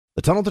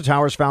The Tunnel to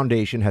Towers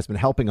Foundation has been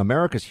helping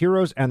America's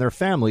heroes and their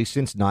families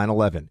since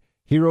 9/11.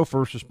 Hero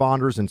first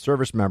responders and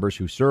service members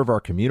who serve our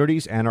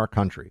communities and our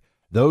country.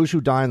 Those who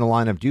die in the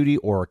line of duty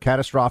or are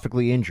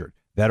catastrophically injured.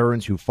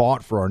 Veterans who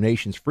fought for our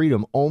nation's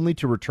freedom only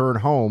to return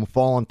home,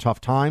 fall in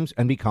tough times,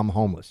 and become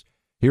homeless.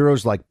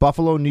 Heroes like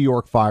Buffalo, New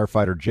York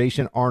firefighter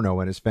Jason Arno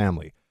and his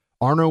family.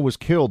 Arno was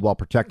killed while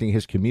protecting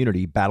his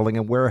community battling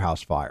a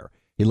warehouse fire.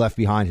 He left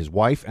behind his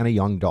wife and a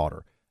young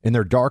daughter. In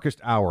their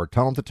darkest hour,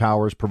 Tunnel to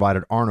Towers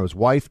provided Arno's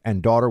wife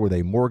and daughter with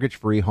a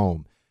mortgage-free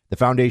home. The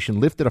foundation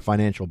lifted a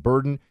financial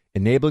burden,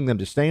 enabling them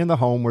to stay in the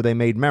home where they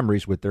made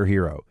memories with their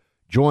hero.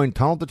 Join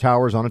Tunnel to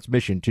Towers on its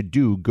mission to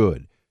do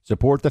good.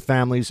 Support the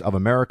families of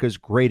America's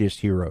greatest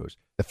heroes,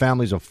 the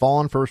families of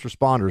fallen first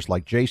responders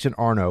like Jason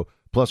Arno,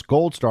 plus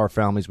Gold Star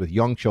families with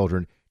young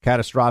children,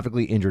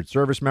 catastrophically injured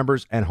service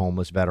members, and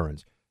homeless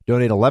veterans.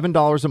 Donate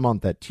 $11 a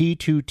month at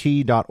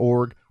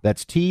T2T.org.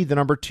 That's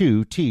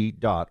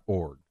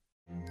T2T.org.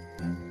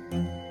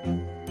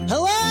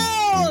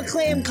 Hello,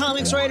 acclaimed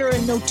comics writer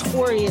and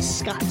notorious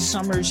Scott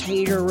Summers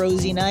hater,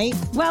 Rosie Knight.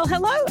 Well,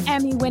 hello,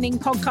 Emmy-winning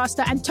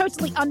podcaster and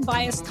totally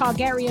unbiased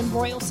Targaryen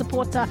royal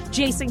supporter,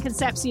 Jason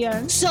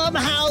Concepcion.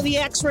 Somehow the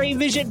X-Ray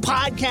Vision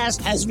podcast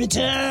has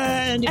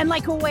returned. And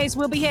like always,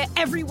 we'll be here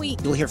every week.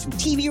 You'll hear from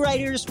TV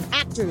writers,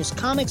 actors,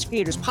 comics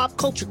creators, pop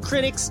culture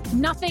critics.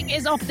 Nothing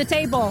is off the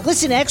table.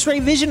 Listen to X-Ray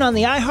Vision on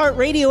the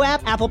iHeartRadio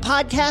app, Apple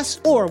Podcasts,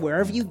 or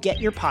wherever you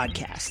get your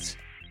podcasts.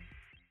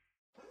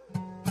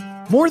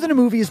 More Than a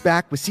Movie is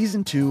back with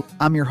Season 2.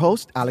 I'm your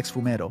host, Alex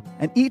Fumero,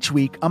 and each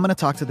week I'm going to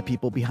talk to the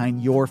people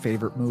behind your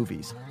favorite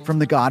movies. From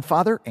The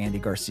Godfather, Andy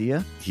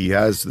Garcia. He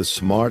has the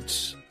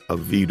smarts of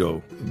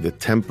Vito, the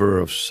temper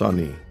of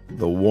Sonny,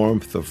 the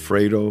warmth of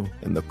Fredo,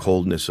 and the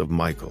coldness of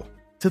Michael.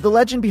 To the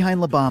legend behind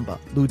La Bamba,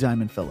 Lou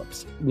Diamond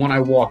Phillips. When I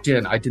walked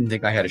in, I didn't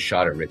think I had a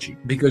shot at Richie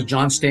because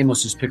John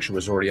Stamos' picture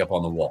was already up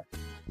on the wall.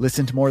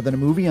 Listen to More Than a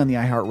Movie on the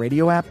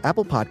iHeartRadio app,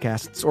 Apple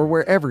Podcasts, or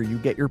wherever you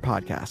get your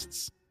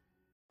podcasts.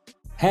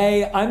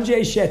 Hey, I'm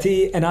Jay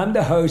Shetty, and I'm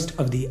the host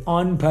of the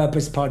On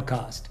Purpose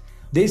podcast.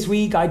 This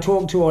week, I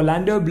talked to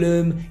Orlando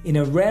Bloom in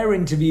a rare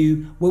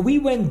interview where we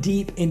went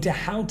deep into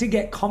how to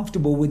get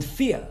comfortable with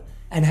fear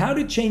and how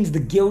to change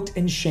the guilt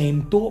and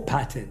shame thought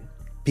pattern.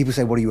 People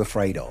say, what are you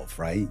afraid of,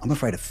 right? I'm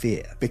afraid of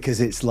fear because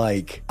it's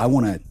like I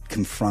want to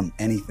confront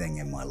anything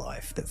in my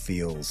life that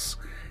feels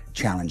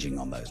challenging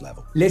on those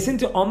levels. Listen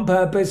to On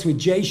Purpose with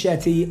Jay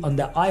Shetty on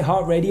the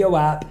iHeartRadio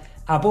app,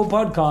 Apple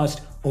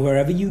Podcast, or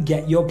wherever you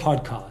get your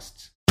podcasts.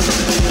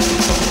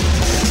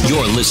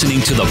 You're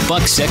listening to the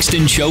Buck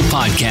Sexton Show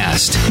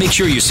podcast. Make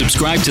sure you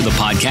subscribe to the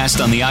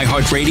podcast on the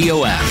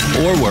iHeartRadio app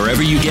or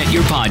wherever you get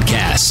your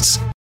podcasts.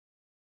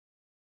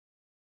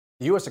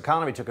 The U.S.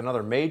 economy took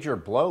another major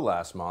blow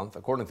last month.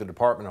 According to the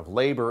Department of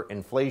Labor,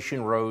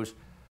 inflation rose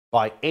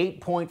by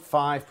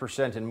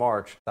 8.5% in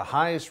March, the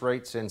highest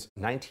rate since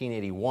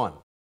 1981.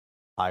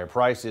 Higher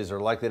prices are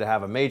likely to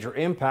have a major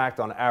impact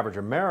on average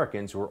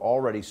Americans who are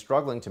already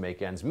struggling to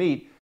make ends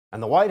meet.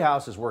 And the White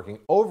House is working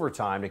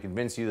overtime to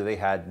convince you that they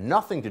had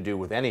nothing to do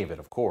with any of it,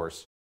 of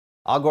course.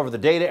 I'll go over the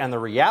data and the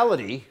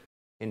reality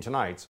in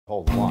tonight's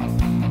Hold the Line.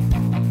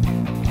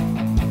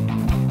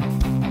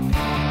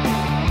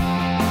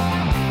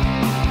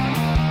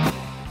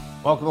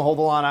 Welcome to Hold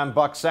the Line. I'm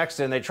Buck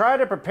Sexton. They try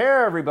to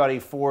prepare everybody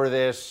for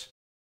this,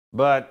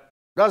 but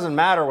doesn't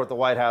matter what the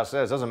White House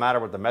says. Doesn't matter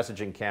what the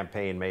messaging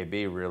campaign may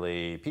be,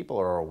 really. People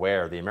are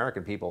aware. The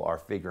American people are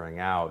figuring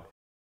out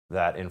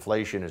that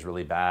inflation is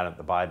really bad and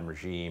the Biden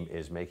regime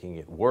is making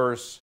it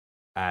worse.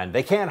 And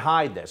they can't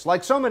hide this.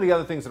 Like so many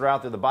other things that are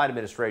out there, the Biden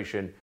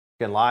administration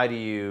can lie to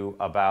you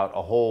about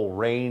a whole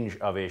range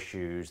of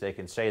issues. They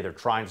can say they're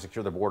trying to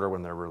secure the border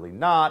when they're really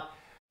not.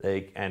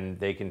 They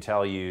can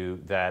tell you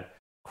that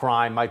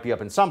crime might be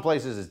up in some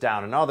places, it's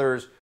down in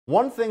others.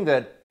 One thing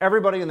that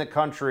everybody in the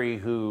country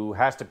who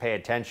has to pay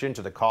attention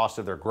to the cost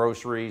of their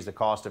groceries, the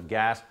cost of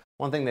gas,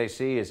 one thing they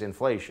see is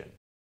inflation.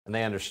 And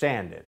they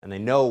understand it, and they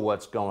know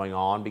what's going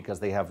on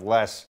because they have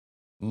less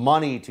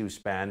money to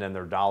spend, and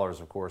their dollars,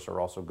 of course, are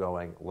also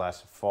going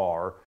less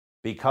far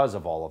because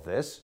of all of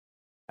this.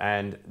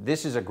 And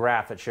this is a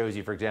graph that shows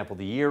you, for example,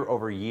 the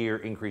year-over-year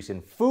increase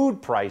in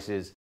food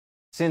prices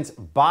since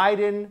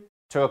Biden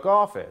took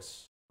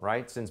office,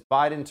 right? Since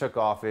Biden took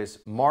office,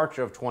 March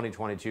of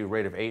 2022,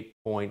 rate of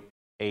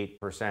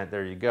 8.8%.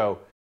 There you go.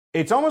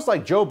 It's almost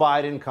like Joe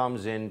Biden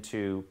comes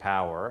into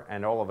power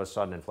and all of a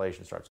sudden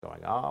inflation starts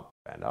going up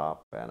and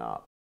up and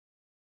up.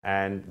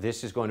 And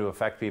this is going to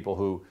affect people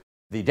who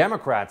the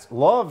Democrats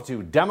love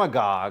to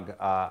demagogue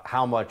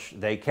how much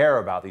they care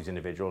about these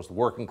individuals, the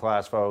working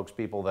class folks,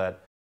 people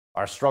that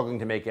are struggling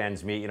to make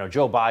ends meet. You know,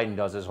 Joe Biden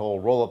does his whole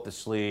roll up the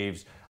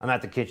sleeves. I'm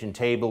at the kitchen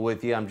table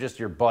with you. I'm just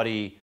your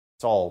buddy.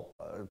 It's all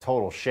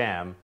total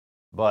sham.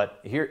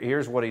 But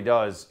here's what he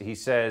does. He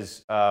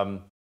says,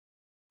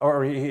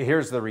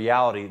 here's the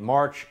reality.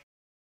 March,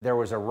 there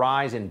was a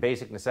rise in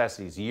basic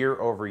necessities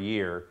year over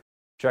year.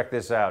 Check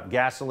this out.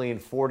 Gasoline,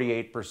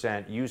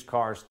 48%. Used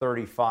cars,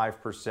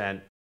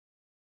 35%.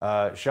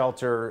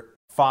 Shelter,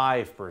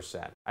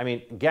 5%. I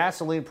mean,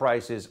 gasoline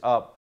prices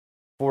up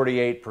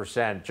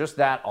 48%. Just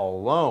that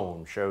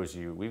alone shows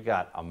you we've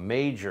got a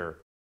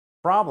major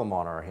problem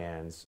on our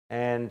hands.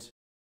 And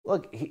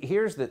look,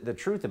 here's the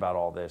truth about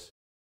all this.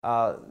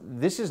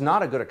 This is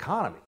not a good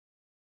economy.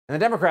 And the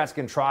Democrats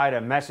can try to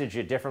message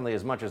it differently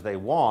as much as they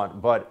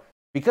want, but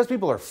because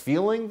people are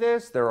feeling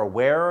this, they're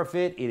aware of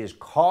it, it is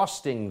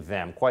costing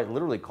them, quite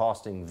literally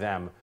costing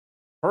them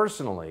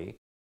personally.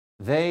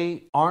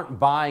 They aren't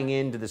buying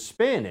into the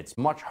spin. It's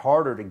much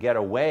harder to get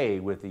away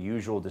with the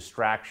usual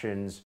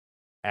distractions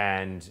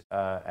and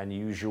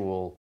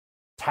usual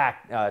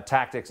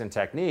tactics and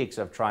techniques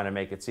of trying to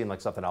make it seem like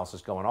something else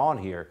is going on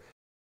here.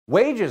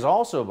 Wages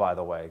also, by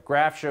the way,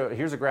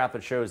 here's a graph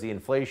that shows the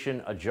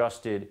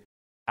inflation-adjusted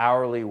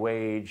hourly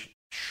wage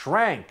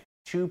shrank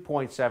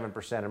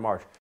 2.7% in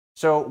March.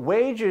 So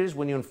wages,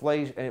 when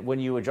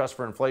you adjust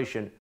for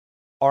inflation,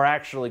 are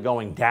actually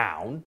going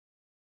down.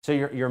 So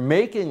you're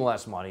making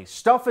less money.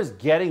 Stuff is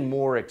getting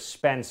more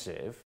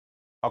expensive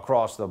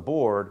across the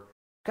board.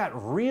 Got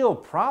real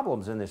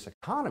problems in this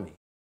economy.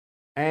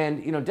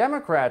 And,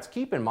 Democrats,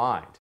 keep in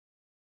mind,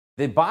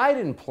 the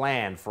Biden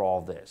plan for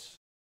all this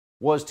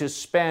was to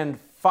spend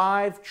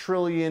 $5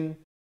 trillion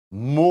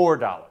more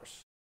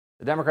dollars.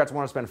 The Democrats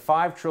want to spend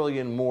 $5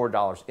 trillion more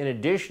dollars in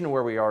addition to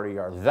where we already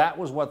are. That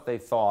was what they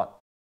thought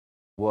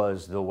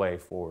was the way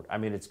forward. I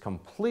mean, it's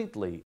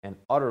completely and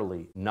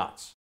utterly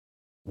nuts.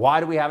 Why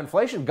do we have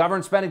inflation?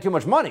 Government spending too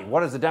much money. What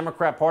does the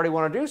Democrat Party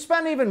want to do?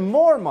 Spend even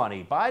more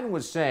money. Biden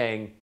was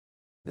saying,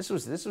 this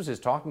was his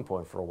talking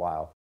point for a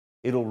while.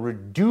 It'll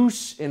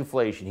reduce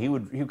inflation. He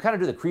would kind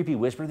of do the creepy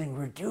whisper thing,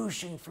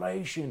 reduce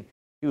inflation.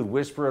 He would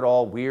whisper it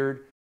all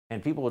weird.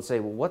 And people would say,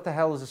 well, what the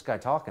hell is this guy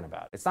talking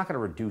about? It's not going to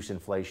reduce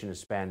inflation to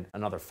spend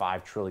another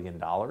 $5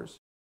 trillion.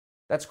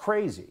 That's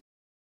crazy.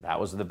 That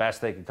was the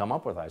best they could come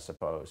up with, I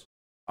suppose.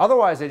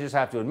 Otherwise, they just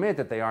have to admit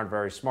that they aren't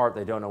very smart.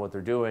 They don't know what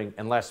they're doing,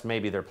 unless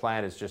maybe their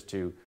plan is just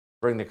to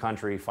bring the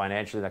country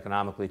financially and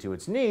economically to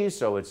its knees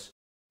so it's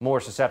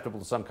more susceptible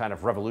to some kind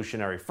of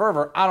revolutionary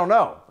fervor. I don't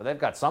know, but they've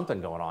got something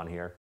going on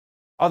here.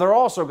 They're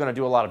also going to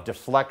do a lot of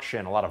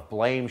deflection, a lot of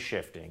blame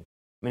shifting.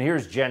 I mean,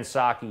 here's Jen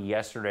Psaki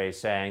yesterday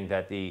saying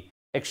that the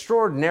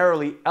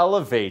extraordinarily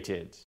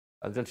elevated,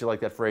 don't you like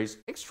that phrase?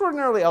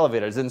 Extraordinarily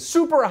elevated, as in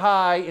super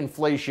high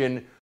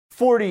inflation,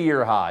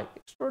 40-year high.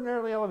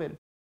 Extraordinarily elevated.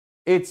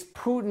 It's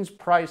Putin's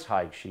price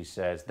hike, she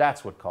says.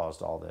 That's what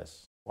caused all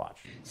this.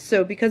 Watch.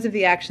 So because of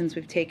the actions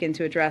we've taken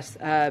to address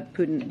the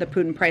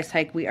Putin price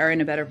hike, we are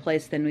in a better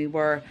place than we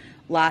were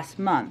last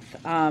month.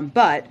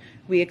 But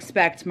we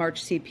expect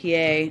March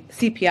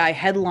CPI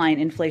headline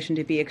inflation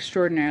to be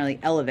extraordinarily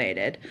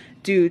elevated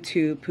due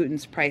to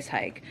Putin's price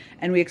hike.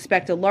 And we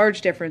expect a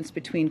large difference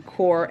between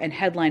core and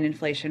headline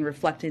inflation,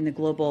 reflecting the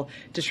global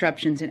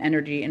disruptions in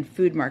energy and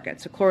food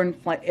markets. So core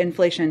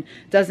inflation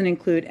doesn't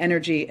include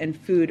energy and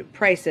food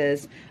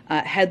prices.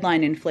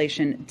 Headline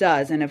inflation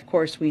does. And of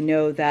course, we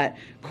know that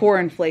core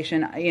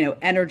inflation,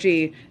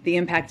 energy, the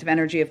impact of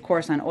energy, of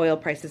course, on oil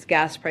prices,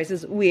 gas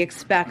prices, we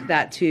expect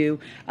that to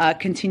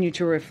continue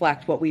to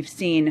reflect what we've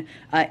seen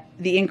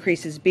the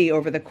increases be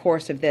over the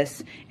course of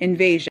this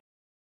invasion.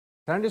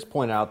 Can I just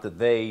point out that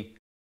they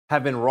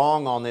have been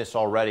wrong on this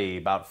already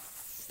about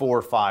 4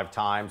 or 5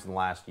 times in the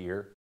last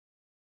year?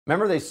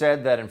 Remember, they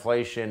said that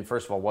inflation,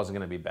 first of all, wasn't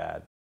going to be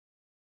bad.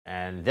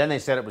 And then they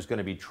said it was going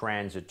to be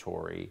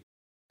transitory.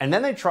 And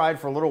then they tried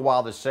for a little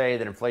while to say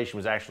that inflation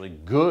was actually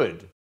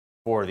good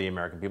for the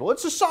American people.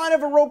 It's a sign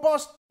of a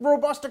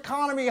robust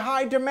economy,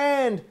 high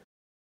demand.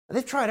 And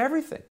they've tried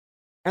everything.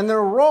 And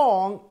they're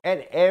wrong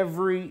at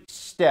every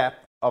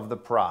step of the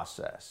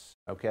process,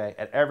 okay?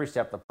 At every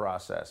step of the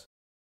process.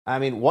 I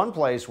mean, one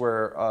place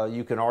where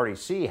you can already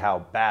see how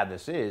bad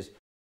this is,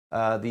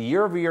 the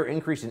year-over-year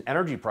increase in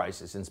energy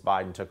prices since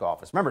Biden took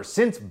office. Remember,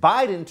 since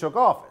Biden took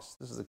office,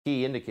 this is a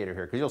key indicator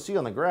here, because you'll see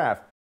on the graph,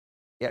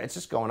 yeah, it's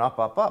just going up,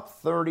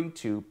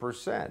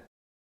 32%.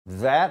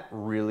 That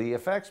really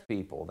affects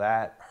people.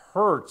 That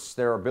hurts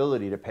their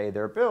ability to pay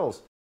their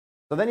bills.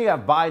 So then you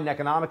have Biden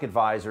economic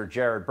advisor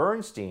Jared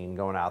Bernstein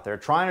going out there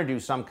trying to do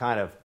some kind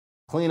of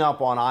clean up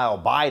on aisle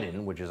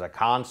Biden, which is a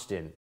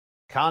constant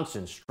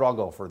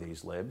struggle for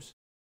these libs.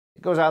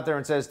 He goes out there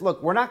and says,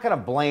 look, we're not going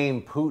to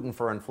blame Putin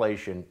for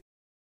inflation.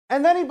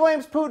 And then he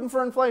blames Putin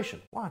for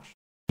inflation. Watch.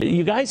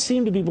 You guys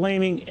seem to be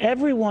blaming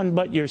everyone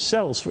but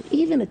yourselves for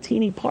even a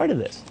teeny part of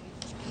this.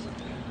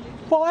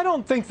 Well, I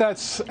don't think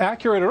that's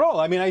accurate at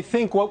all. I mean, I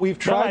think what we've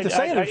tried to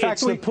say, and in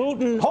fact, it's the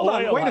Putin hold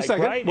on, oil wait a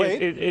second, hike,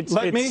 right? wait,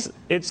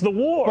 it's the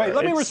war. Wait,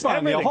 let me It's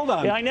respond, Neil. Hold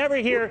on. I never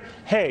hear,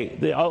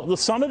 hey,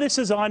 some of this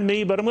is on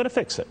me, but I'm going to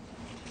fix it.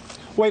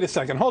 Wait a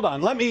second, hold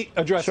on. Let me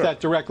address that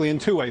directly in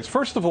 2 ways.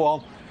 First of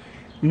all,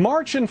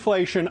 March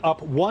inflation up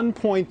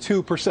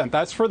 1.2%.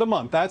 That's for the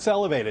month. That's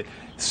elevated.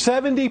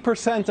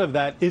 70% of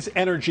that is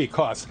energy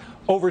costs.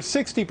 Over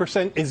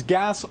 60% is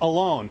gas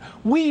alone.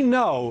 We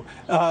know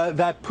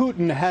that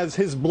Putin has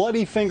his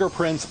bloody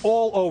fingerprints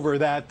all over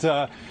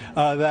that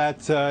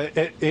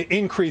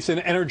increase in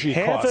energy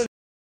costs.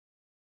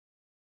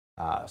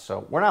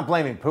 So we're not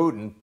blaming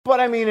Putin, but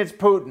I mean, it's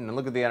Putin. And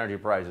look at the energy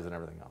prices and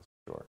everything else.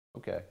 Sure.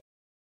 Okay.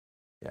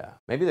 Yeah.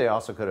 Maybe they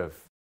also could have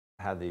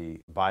had the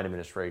Biden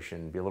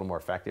administration be a little more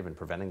effective in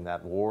preventing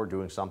that war,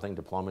 doing something,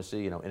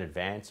 diplomacy, in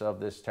advance of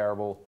this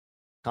terrible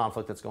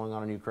conflict that's going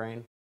on in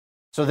Ukraine.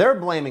 So they're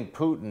blaming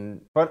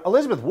Putin, but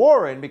Elizabeth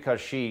Warren, because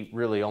she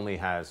really only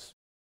has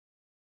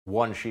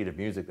one sheet of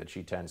music that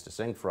she tends to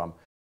sing from,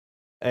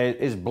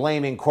 is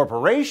blaming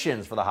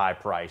corporations for the high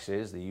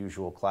prices, the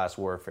usual class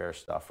warfare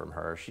stuff from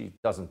her. She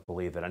doesn't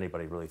believe that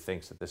anybody really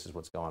thinks that this is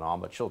what's going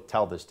on, but she'll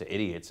tell this to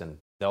idiots and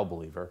they'll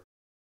believe her.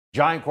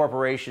 Giant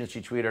corporations,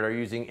 she tweeted, are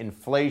using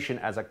inflation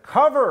as a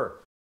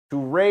cover to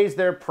raise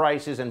their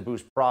prices and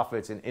boost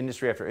profits. In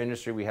industry after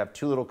industry, we have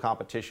too little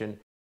competition.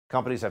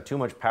 Companies have too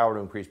much power to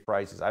increase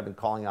prices. I've been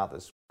calling out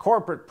this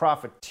corporate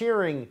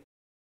profiteering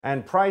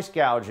and price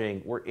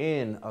gouging. We're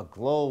in a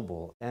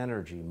global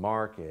energy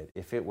market.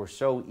 If it were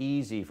so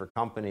easy for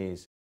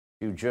companies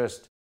to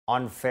just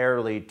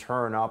unfairly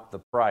turn up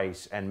the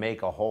price and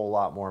make a whole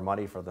lot more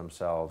money for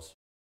themselves,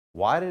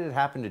 why did it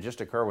happen to just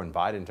occur when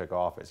Biden took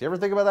office? You ever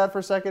think about that for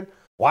a second?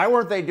 Why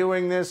weren't they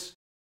doing this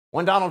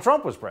when Donald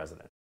Trump was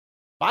president?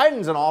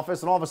 Biden's in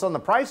office and all of a sudden the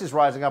price is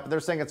rising up, and they're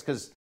saying it's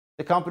because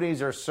the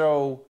companies are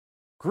so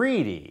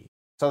greedy.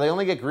 So they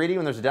only get greedy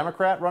when there's a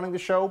Democrat running the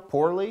show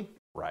poorly?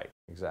 Right,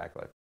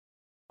 exactly.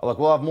 Look,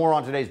 we'll have more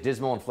on today's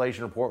dismal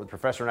inflation report with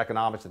professor in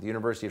economics at the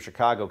University of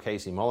Chicago,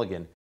 Casey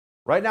Mulligan.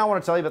 Right now, I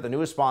want to tell you about the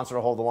newest sponsor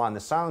to Hold the Line, the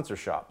Silencer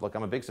Shop. Look,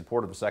 I'm a big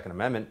supporter of the Second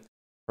Amendment.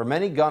 For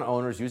many gun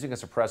owners, using a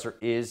suppressor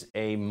is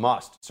a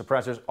must.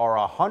 Suppressors are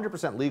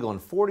 100% legal in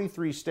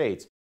 43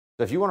 states.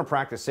 So if you want to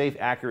practice safe,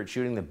 accurate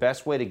shooting, the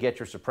best way to get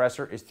your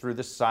suppressor is through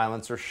the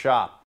Silencer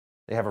Shop.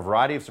 They have a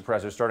variety of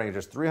suppressors starting at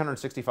just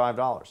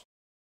 $365.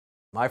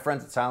 My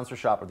friends at Silencer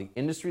Shop are the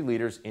industry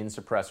leaders in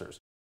suppressors.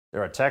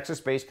 They're a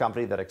Texas-based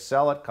company that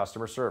excel at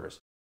customer service.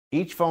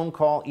 Each phone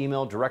call,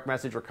 email, direct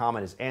message, or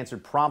comment is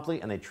answered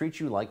promptly, and they treat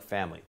you like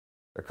family.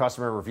 Their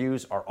customer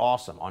reviews are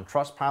awesome. On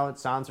Trustpilot,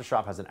 Silencer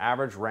Shop has an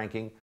average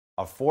ranking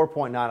of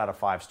 4.9 out of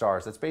 5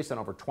 stars. That's based on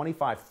over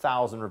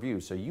 25,000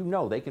 reviews, so you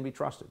know they can be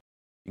trusted.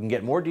 You can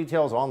get more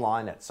details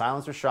online at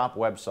Silencer Shop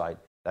website.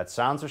 That's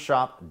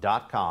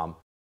silencershop.com,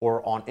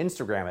 or on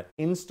Instagram at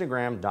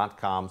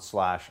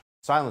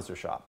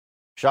instagram.com/silencershop.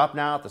 Shop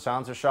now at the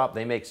Silencer Shop.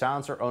 They make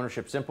silencer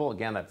ownership simple.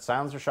 Again, that's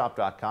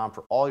silencershop.com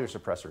for all your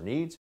suppressor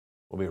needs.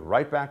 We'll be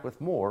right back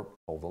with more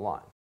Hold the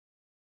Line.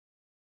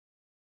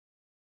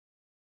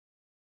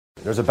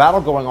 There's a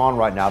battle going on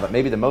right now that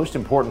may be the most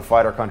important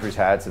fight our country's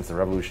had since the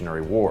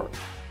Revolutionary War.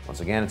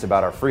 Once again, it's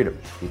about our freedom.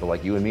 People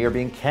like you and me are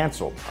being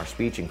canceled, our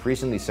speech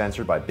increasingly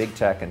censored by big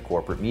tech and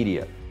corporate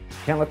media.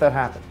 Can't let that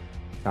happen.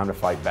 Time to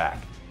fight back.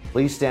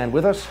 Please stand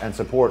with us and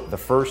support The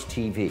First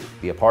TV.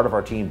 Be a part of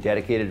our team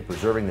dedicated to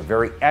preserving the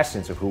very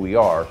essence of who we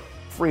are,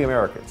 free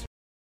Americans.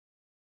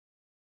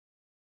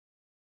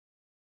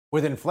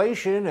 With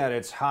inflation at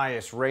its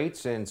highest rate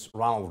since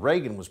Ronald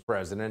Reagan was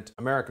president,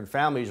 American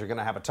families are going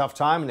to have a tough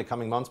time in the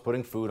coming months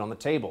putting food on the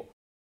table.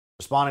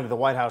 Responding to the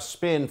White House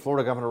spin,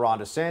 Florida Governor Ron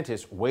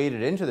DeSantis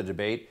waded into the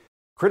debate,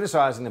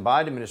 criticizing the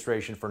Biden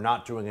administration for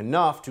not doing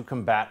enough to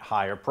combat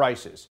higher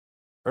prices.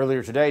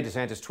 Earlier today,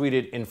 DeSantis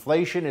tweeted,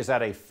 "Inflation is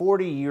at a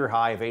 40-year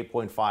high of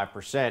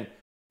 8.5%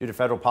 due to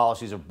federal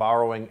policies of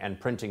borrowing and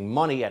printing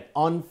money at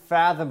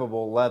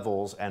unfathomable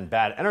levels and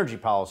bad energy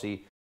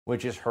policy,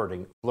 which is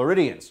hurting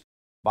Floridians.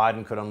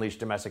 Biden could unleash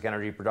domestic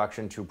energy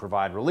production to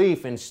provide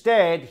relief.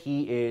 Instead,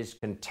 he is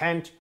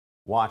content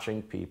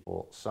watching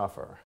people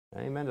suffer."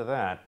 Amen to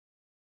that.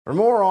 For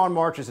more on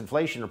March's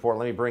inflation report,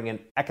 let me bring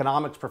in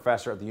economics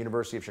professor at the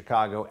University of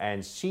Chicago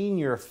and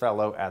senior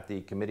fellow at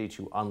the Committee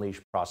to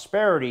Unleash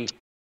Prosperity,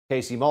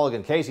 Casey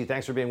Mulligan. Casey,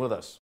 thanks for being with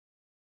us.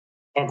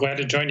 Oh, glad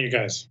to join you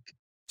guys.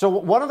 So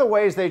one of the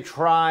ways they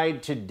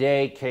tried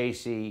today,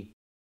 Casey,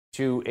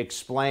 to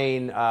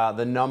explain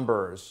the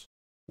numbers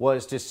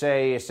was to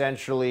say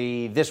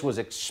essentially this was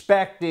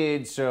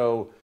expected,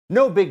 so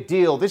no big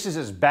deal. This is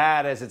as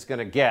bad as it's going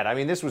to get. I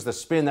mean, this was the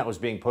spin that was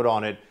being put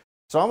on it.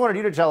 So I wanted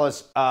you to tell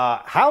us,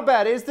 how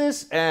bad is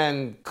this,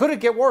 and could it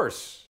get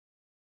worse?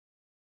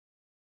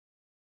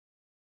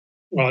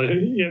 Well,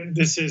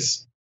 this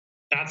is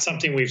not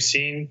something we've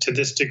seen to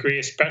this degree,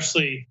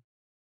 especially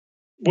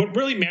what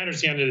really matters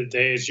at the end of the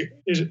day is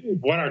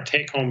what our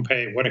take-home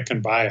pay, what it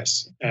can buy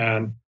us.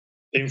 And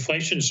the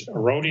inflation's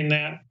eroding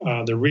that.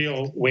 The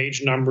real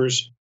wage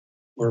numbers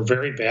were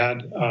very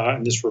bad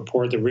in this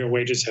report. The real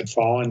wages had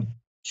fallen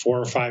 4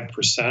 or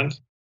 5%.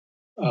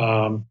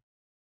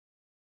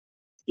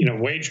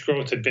 Wage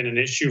growth had been an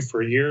issue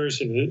for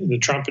years, and the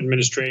Trump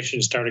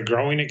administration started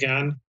growing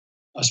again,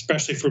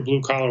 especially for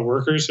blue-collar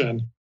workers.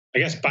 And I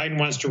guess Biden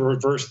wants to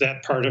reverse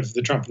that part of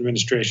the Trump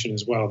administration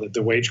as well, that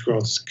the wage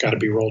growth's got to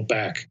be rolled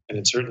back, and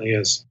it certainly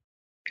is.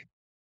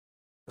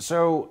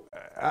 So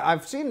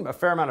I've seen a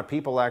fair amount of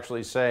people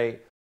actually say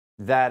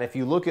that if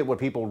you look at what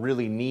people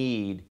really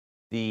need,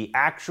 the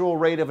actual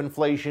rate of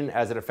inflation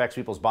as it affects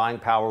people's buying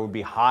power would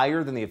be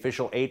higher than the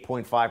official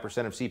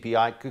 8.5% of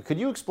CPI. Could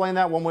you explain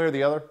that one way or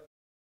the other?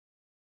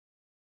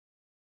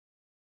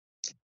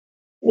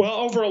 Well,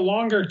 over a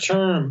longer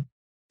term,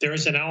 there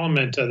is an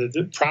element of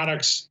the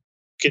products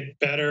get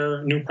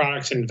better, new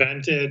products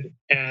invented,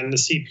 and the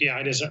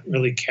CPI doesn't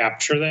really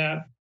capture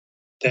that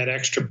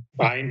extra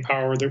buying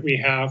power that we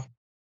have.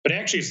 But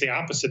actually, it's the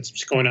opposite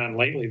that's going on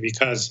lately,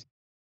 because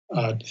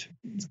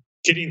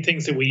getting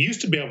things that we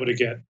used to be able to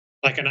get,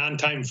 like an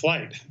on-time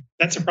flight,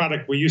 that's a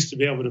product we used to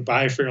be able to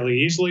buy fairly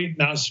easily.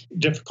 Now it's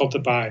difficult to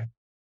buy.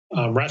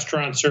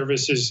 Restaurant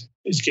services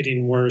is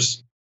getting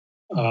worse.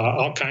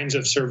 All kinds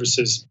of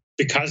services,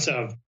 because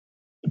of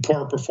the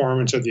poor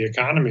performance of the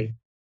economy,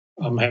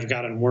 have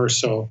gotten worse.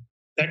 So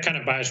that kind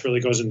of bias really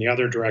goes in the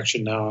other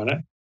direction now.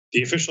 And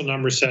the official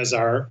number says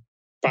our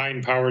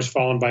buying power has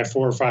fallen by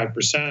 4 or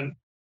 5%.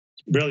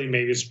 Really,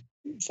 maybe it's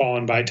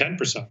fallen by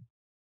 10%.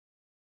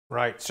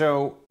 Right.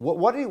 So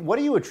what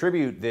do you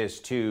attribute this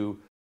to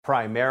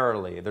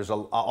primarily? There's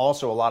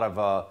also a lot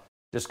of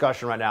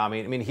discussion right now.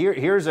 I mean,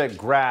 here's a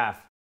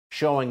graph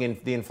showing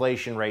the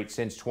inflation rate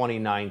since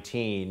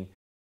 2019,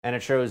 and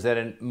it shows that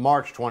in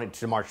March 20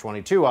 to March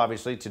 22,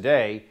 obviously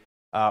today,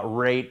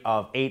 rate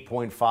of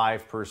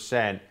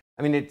 8.5%.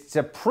 I mean, it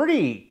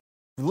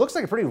looks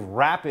like a pretty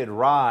rapid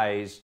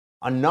rise.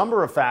 A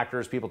number of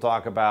factors people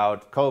talk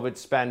about: COVID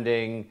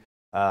spending,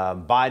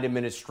 Biden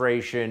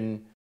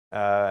administration,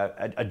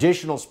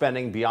 additional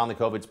spending beyond the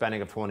COVID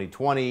spending of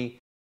 2020.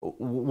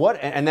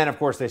 And then, of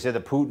course, they say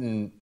the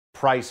Putin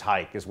price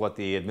hike is what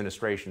the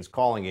administration is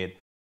calling it.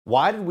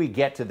 Why did we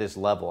get to this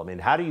level? I mean,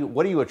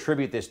 what do you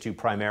attribute this to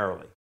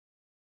primarily?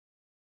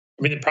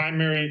 I mean, the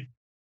primary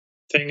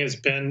thing has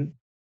been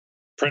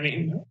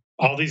printing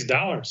all these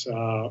dollars.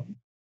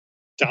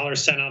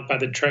 Dollars sent out by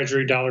the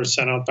Treasury, dollars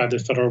sent out by the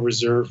Federal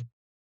Reserve.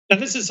 Now,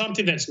 this is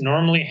something that's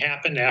normally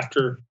happened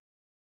after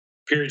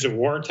periods of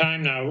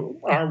wartime. Now,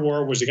 our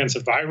war was against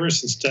a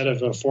virus instead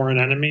of a foreign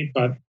enemy,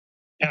 but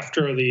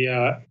after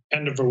the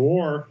end of the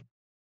war,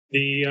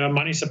 the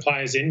money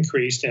supply has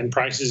increased and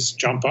prices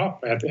jump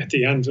up at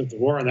the end of the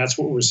war, and that's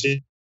what we're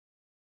seeing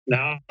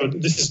now.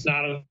 This is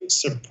not a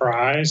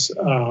surprise.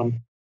 Now,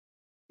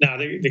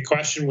 the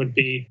question would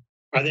be,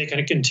 are they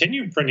going to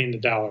continue printing the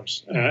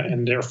dollars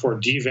and therefore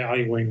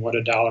devaluing what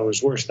a dollar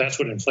is worth? That's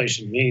what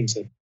inflation means,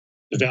 that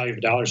the value of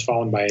a dollar has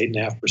fallen by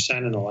 8.5%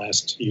 in the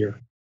last year.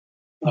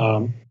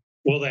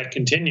 Will that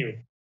continue?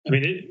 I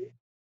mean,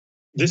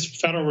 this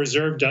Federal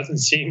Reserve doesn't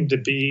seem to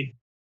be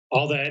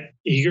all that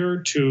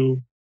eager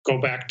to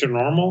go back to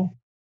normal.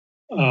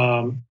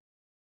 But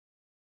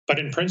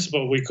in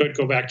principle, we could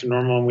go back to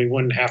normal and we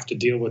wouldn't have to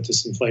deal with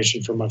this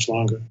inflation for much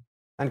longer.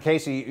 And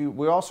Casey,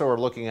 we also are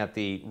looking at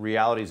the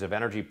realities of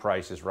energy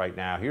prices right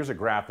now. Here's a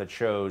graph that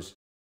shows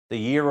the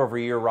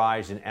year-over-year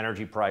rise in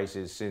energy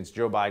prices since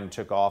Joe Biden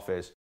took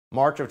office.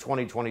 March of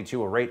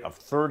 2022, a rate of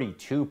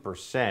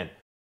 32%.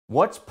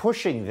 What's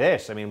pushing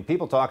this? I mean,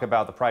 people talk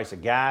about the price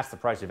of gas, the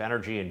price of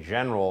energy in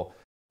general.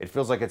 It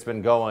feels like it's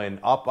been going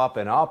up, up,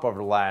 and up over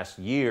the last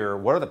year.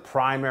 What are the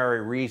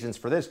primary reasons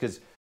for this? Because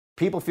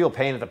people feel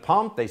pain at the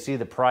pump. They see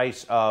the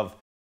price of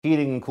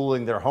heating and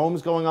cooling their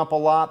homes going up a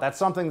lot. That's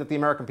something that the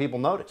American people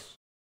notice.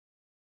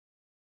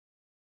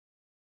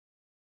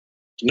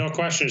 No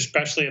question,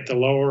 especially at the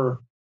lower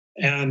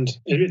end.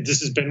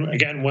 This has been,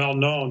 again, well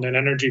known that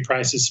energy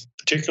price is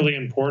particularly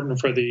important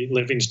for the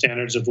living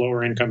standards of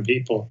lower income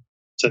people.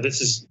 So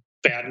this is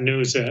bad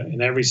news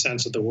in every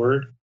sense of the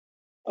word.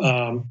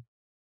 Of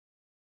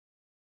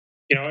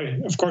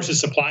course, it's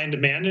supply and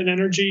demand in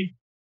energy.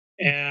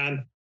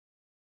 And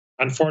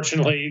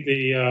unfortunately,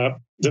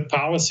 the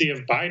policy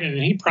of Biden,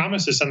 and he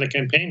promised this on the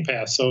campaign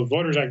path, so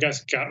voters, I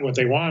guess, got what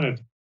they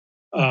wanted.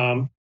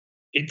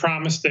 He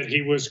promised that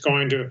he was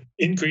going to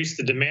increase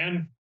the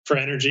demand for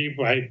energy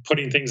by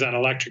putting things on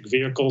electric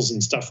vehicles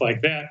and stuff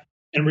like that,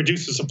 and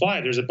reduce the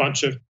supply. There's a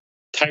bunch of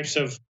types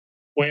of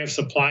way of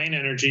supplying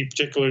energy,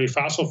 particularly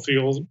fossil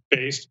fuel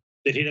based,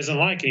 that he doesn't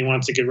like, and he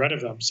wants to get rid of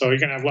them. So you're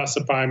going to have less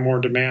supply,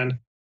 more demand.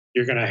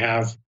 You're going to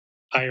have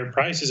higher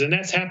prices, and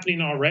that's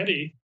happening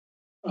already.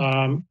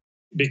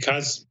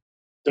 Because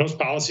those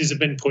policies have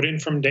been put in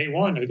from day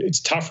one.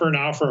 It's tougher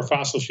now for a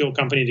fossil fuel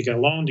company to get a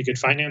loan, to get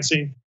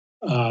financing,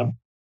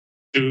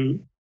 to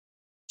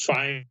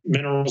find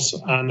minerals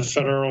on the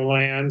federal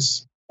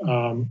lands.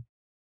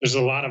 There's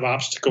a lot of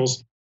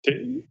obstacles.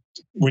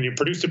 When you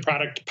produce the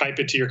product, to pipe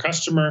it to your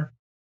customer,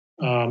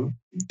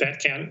 that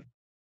can't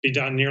be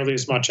done nearly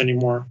as much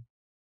anymore.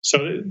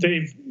 So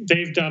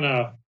they've done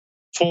a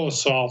full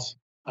assault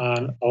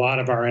on a lot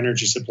of our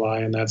energy supply,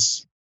 and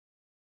that's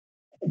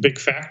a big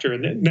factor.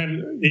 And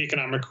then the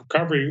economic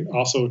recovery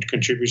also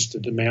contributes to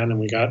demand, and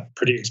we got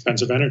pretty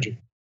expensive energy.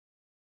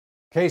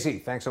 Casey,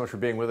 thanks so much for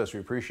being with us. We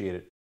appreciate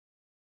it.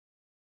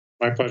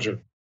 My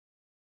pleasure.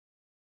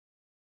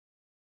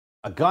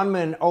 A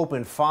gunman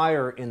opened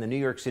fire in the New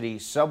York City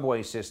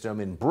subway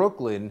system in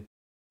Brooklyn,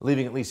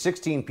 leaving at least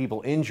 16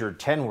 people injured.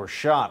 10 were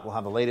shot. We'll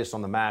have the latest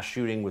on the mass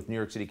shooting with New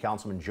York City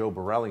Councilman Joe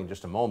Borelli in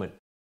just a moment.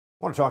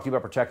 I want to talk to you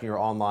about protecting your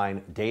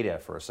online data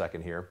for a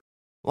second here.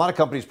 A lot of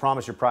companies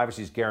promise your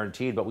privacy is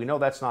guaranteed, but we know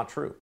that's not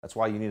true. That's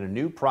why you need a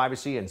new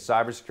privacy and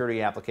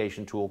cybersecurity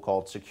application tool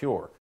called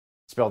Secure.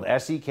 Spelled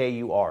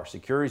S-E-K-U-R.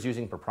 Secure is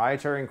using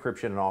proprietary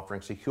encryption and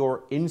offering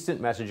secure instant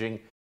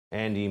messaging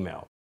and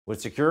email. With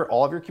Secure,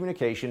 all of your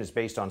communication is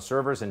based on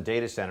servers and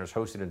data centers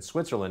hosted in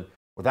Switzerland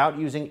without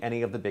using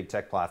any of the big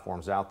tech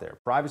platforms out there.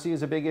 Privacy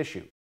is a big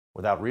issue.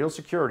 Without real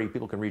security,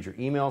 people can read your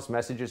emails,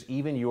 messages,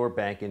 even your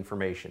bank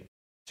information.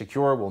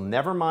 Secure will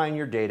never mine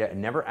your data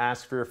and never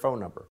ask for your phone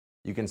number.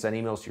 You can send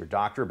emails to your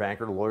doctor,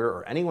 banker, lawyer,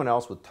 or anyone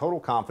else with total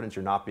confidence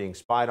you're not being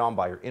spied on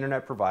by your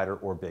internet provider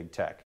or big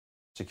tech.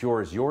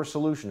 Secure is your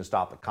solution to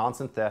stop the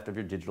constant theft of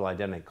your digital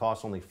identity. It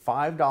costs only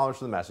 $5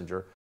 for the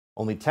messenger,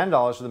 only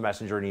 $10 for the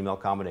messenger and email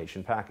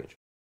combination package.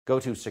 Go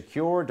to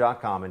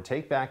secure.com and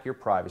take back your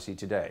privacy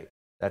today.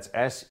 That's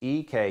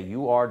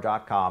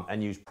SEKUR.com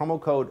and use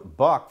promo code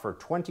BUCK for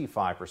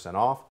 25%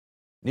 off.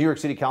 New York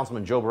City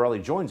Councilman Joe Borelli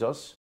joins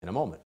us in a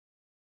moment.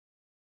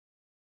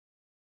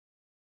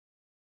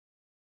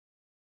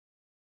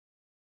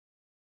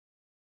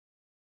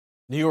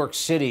 New York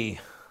City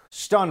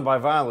stunned by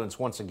violence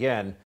once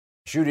again.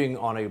 Shooting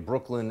on a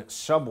Brooklyn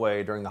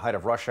subway during the height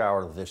of rush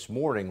hour this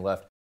morning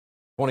left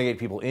 28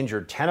 people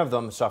injured. 10 of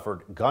them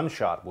suffered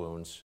gunshot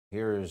wounds.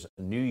 Here's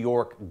New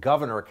York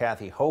Governor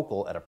Kathy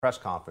Hochul at a press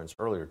conference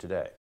earlier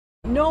today.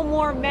 No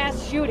more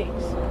mass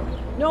shootings.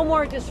 No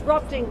more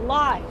disrupting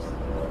lives.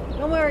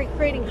 No more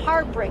creating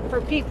heartbreak for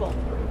people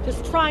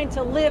just trying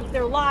to live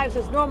their lives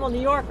as normal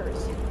New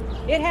Yorkers.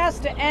 It has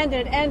to end,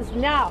 and it ends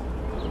now.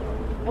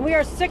 And we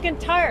are sick and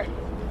tired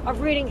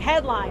of reading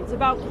headlines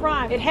about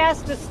crime. It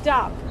has to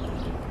stop.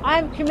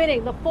 I'm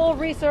committing the full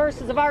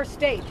resources of our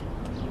state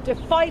to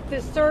fight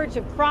this surge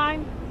of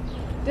crime,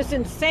 this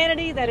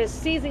insanity that is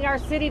seizing our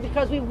city,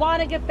 because we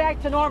want to get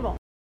back to normal.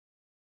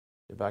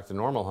 Get back to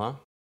normal, huh?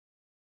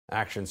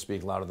 Actions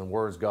speak louder than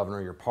words,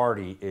 Governor. Your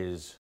party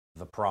is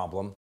the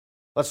problem.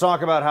 Let's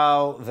talk about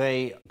how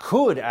they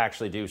could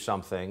actually do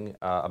something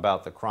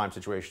about the crime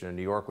situation in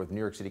New York with New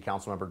York City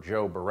Councilmember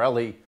Joe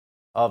Borelli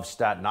of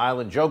Staten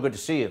Island. Joe, good to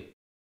see you.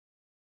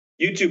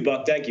 You too,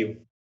 Buck. Thank you.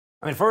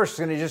 I mean, first,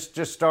 can you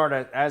just start,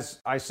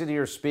 as I sit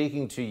here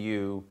speaking to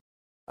you,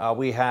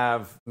 we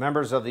have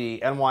members of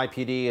the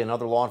NYPD and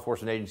other law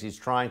enforcement agencies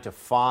trying to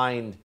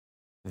find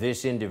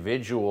this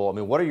individual. I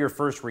mean, what are your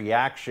first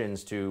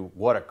reactions to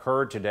what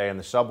occurred today on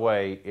the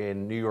subway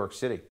in New York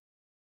City?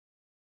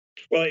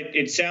 Well,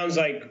 it sounds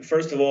like,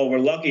 first of all, we're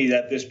lucky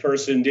that this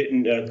person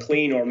didn't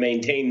clean or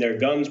maintain their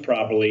guns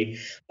properly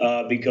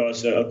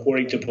because,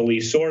 according to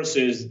police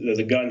sources,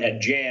 the gun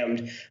had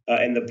jammed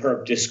and the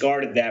perp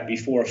discarded that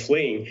before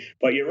fleeing.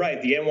 But you're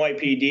right. The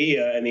NYPD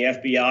and the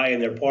FBI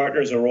and their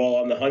partners are all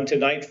on the hunt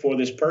tonight for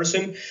this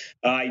person.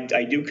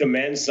 I do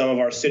commend some of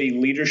our city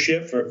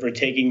leadership for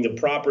taking the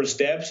proper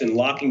steps and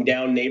locking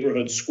down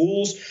neighborhood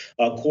schools,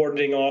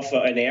 cordoning off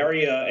an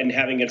area and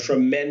having a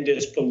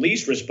tremendous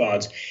police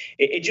response.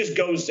 It just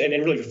goes and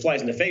really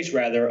flies in the face,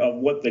 rather, of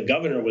what the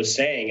governor was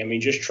saying. I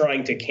mean, just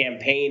trying to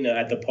campaign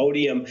at the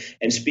podium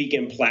and speak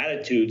in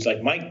platitudes.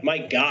 Like,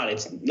 my God,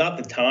 it's not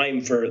the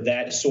time for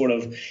that sort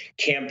of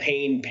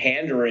campaign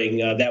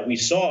pandering that we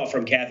saw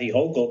from Kathy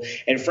Hochul.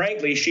 And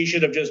frankly, she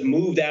should have just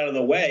moved out of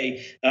the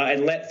way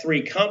and let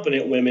three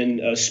competent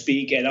women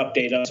speak and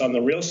update us on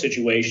the real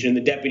situation.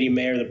 The deputy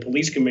mayor, the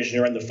police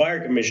commissioner, and the fire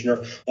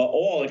commissioner are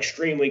all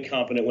extremely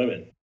competent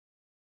women.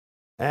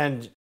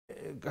 And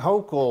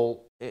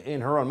Hochul,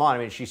 in her own mind,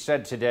 I mean, she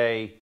said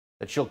today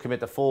that she'll commit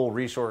the full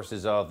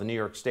resources of the New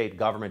York State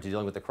government to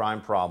dealing with the crime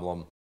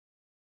problem.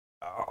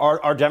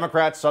 Are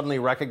Democrats suddenly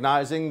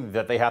recognizing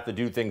that they have to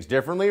do things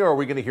differently, or are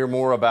we going to hear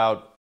more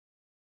about,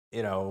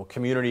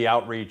 community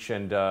outreach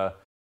and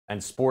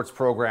sports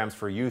programs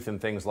for youth and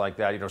things like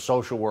that?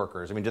 Social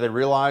workers. I mean, do they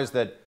realize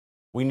that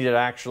we need to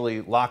actually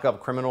lock up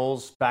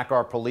criminals, back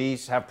our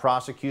police, have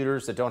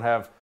prosecutors that don't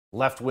have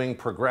left-wing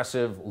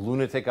progressive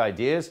lunatic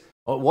ideas?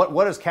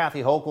 What does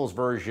Kathy Hochul's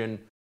version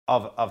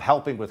of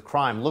helping with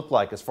crime look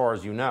like, as far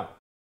as you know?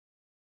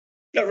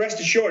 No, rest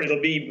assured, it'll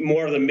be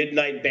more of the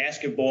midnight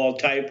basketball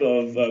type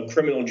of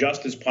criminal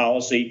justice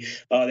policy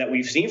that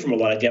we've seen from a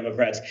lot of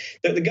Democrats.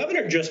 The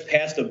governor just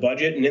passed a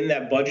budget, and in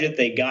that budget,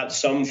 they got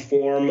some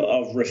form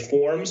of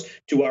reforms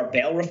to our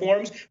bail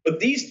reforms.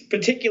 But these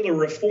particular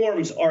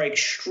reforms are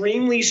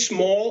extremely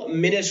small,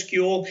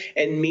 minuscule,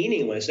 and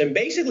meaningless. And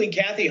basically,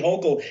 Kathy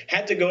Hochul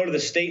had to go to the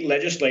state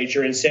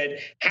legislature and said,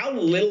 how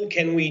little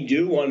can we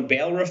do on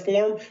bail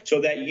reform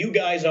so that you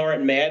guys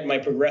aren't mad, my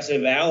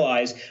progressive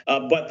allies,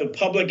 but the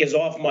public is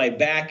off my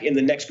back in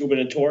the next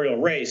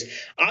gubernatorial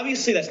race.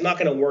 Obviously, that's not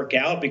going to work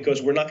out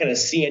because we're not going to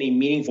see any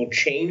meaningful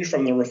change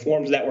from the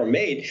reforms that were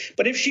made.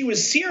 But if she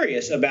was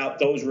serious about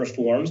those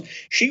reforms,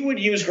 she would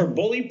use her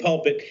bully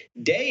pulpit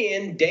day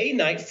in, day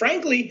night.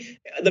 Frankly,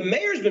 the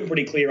mayor's been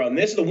pretty clear on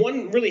this. The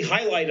one really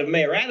highlight of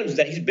Mayor Adams is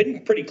that he's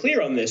been pretty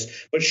clear on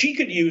this. But she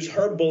could use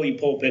her bully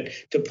pulpit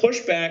to push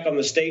back on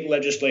the state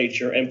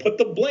legislature and put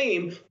the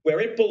blame where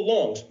it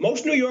belongs.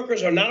 Most New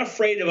Yorkers are not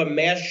afraid of a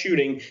mass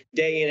shooting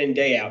day in and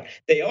day out.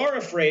 They are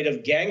afraid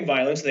of gang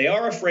violence. They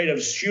are afraid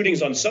of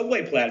shootings on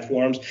subway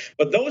platforms,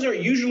 but those are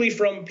usually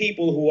from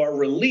people who are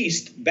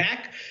released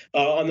back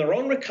on their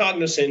own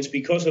recognizance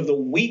because of the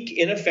weak,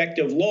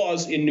 ineffective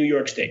laws in New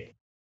York State.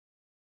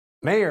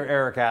 Mayor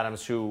Eric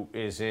Adams, who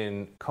is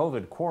in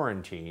COVID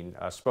quarantine,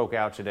 spoke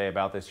out today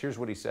about this. Here's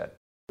what he said.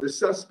 The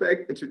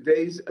suspect in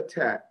today's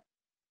attack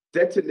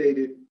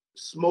detonated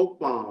smoke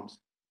bombs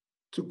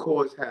to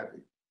cause havoc.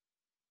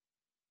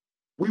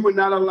 We will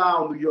not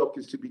allow New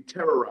Yorkers to be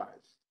terrorized,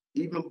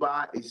 even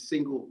by a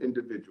single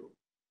individual.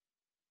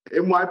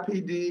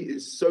 NYPD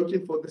is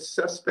searching for the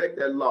suspect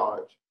at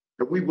large,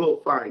 and we will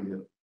find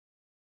him.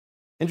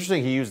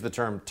 Interesting he used the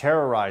term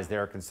terrorize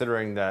there,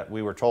 considering that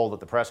we were told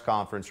at the press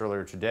conference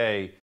earlier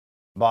today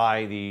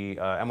by the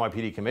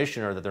NYPD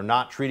commissioner that they're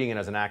not treating it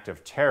as an act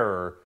of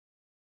terror.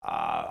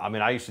 I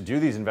mean, I used to do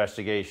these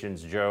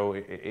investigations, Joe.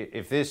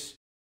 If this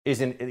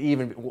isn't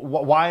even,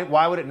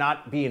 why would it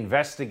not be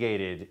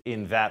investigated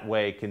in that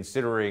way,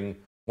 considering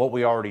what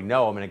we already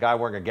know? I mean, a guy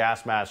wearing a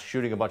gas mask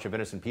shooting a bunch of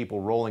innocent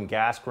people, rolling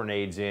gas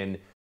grenades in,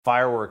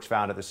 fireworks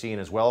found at the scene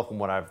as well, from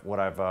what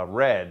I've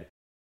read.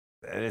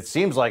 It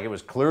seems like it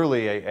was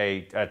clearly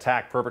a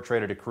attack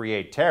perpetrated to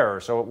create terror.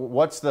 So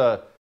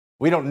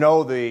we don't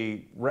know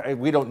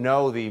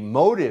the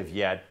motive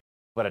yet,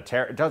 but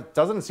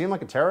doesn't it seem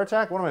like a terror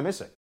attack? What am I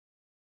missing?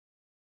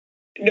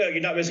 No,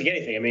 you're not missing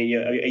anything. I mean,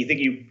 I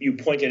think you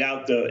pointed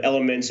out the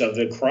elements of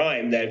the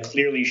crime that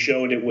clearly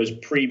showed it was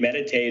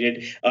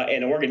premeditated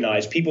and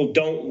organized. People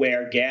don't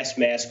wear gas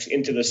masks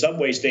into the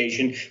subway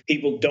station.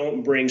 People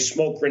don't bring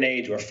smoke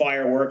grenades or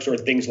fireworks or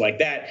things like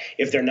that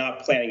if they're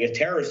not planning a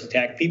terrorist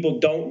attack. People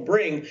don't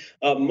bring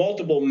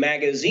multiple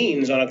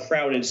magazines on a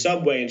crowded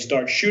subway and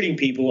start shooting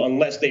people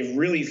unless they've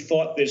really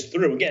thought this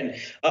through. Again,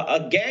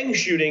 a gang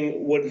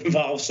shooting would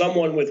involve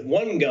someone with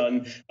one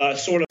gun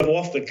sort of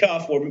off the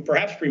cuff or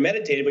perhaps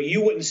premeditated, but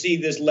you wouldn't see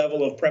this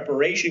level of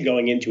preparation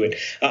going into it.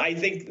 I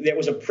think there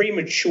was a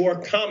premature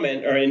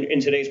comment in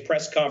today's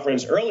press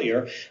conference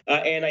earlier,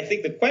 and I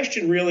think the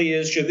question really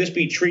is, should this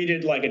be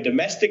treated like a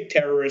domestic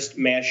terrorist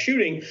mass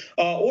shooting,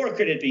 or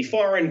could it be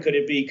foreign? Could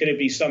it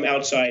be some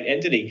outside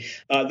entity?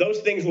 Those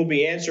things will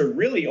be answered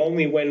really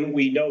only when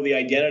we know the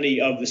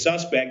identity of the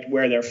suspect,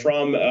 where they're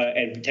from,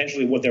 and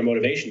potentially what their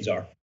motivations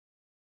are.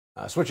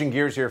 Switching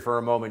gears here for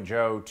a moment,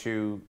 Joe,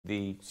 to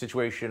the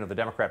situation of the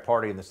Democrat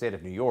Party in the state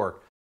of New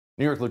York.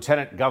 New York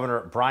Lieutenant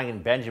Governor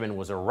Brian Benjamin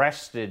was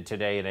arrested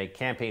today in a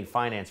campaign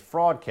finance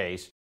fraud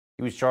case.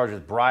 He was charged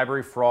with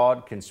bribery,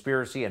 fraud,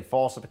 conspiracy, and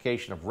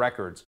falsification of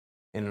records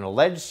in an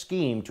alleged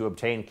scheme to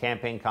obtain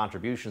campaign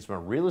contributions from a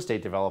real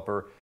estate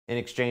developer in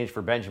exchange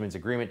for Benjamin's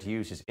agreement to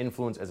use his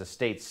influence as a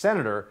state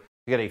senator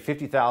to get a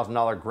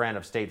 $50,000 grant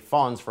of state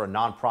funds for a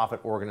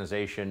nonprofit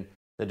organization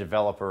the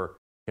developer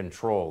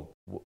controlled.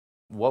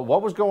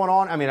 What was going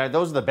on? I mean,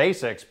 those are the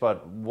basics,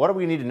 but what do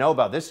we need to know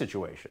about this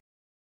situation?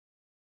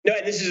 No,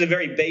 this is a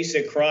very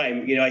basic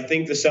crime. I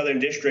think the Southern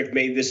District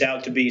made this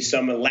out to be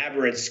some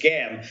elaborate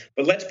scam.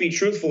 But let's be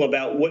truthful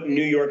about what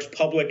New York's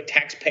public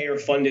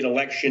taxpayer-funded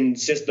election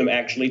system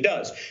actually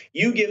does.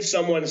 You give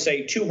someone,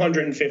 say,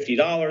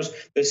 $250,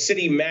 the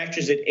city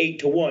matches it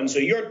 8-1. So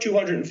your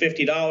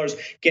 $250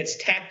 gets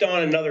tacked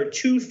on another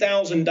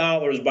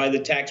 $2,000 by the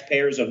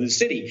taxpayers of the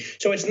city.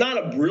 So it's not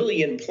a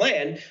brilliant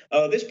plan.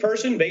 This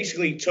person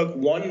basically took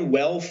one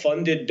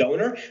well-funded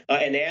donor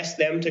and asked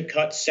them to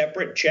cut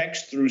separate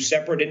checks through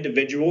separate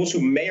individuals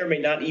who may or may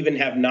not even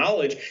have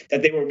knowledge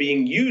that they were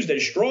being used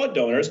as straw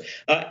donors,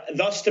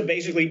 thus to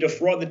basically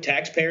defraud the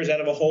taxpayers out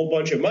of a whole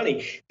bunch of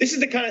money. This is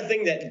the kind of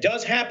thing that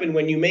does happen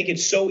when you make it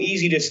so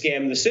easy to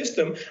scam the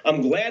system.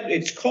 I'm glad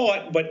it's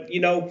caught, but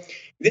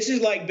this is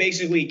like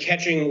basically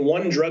catching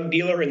one drug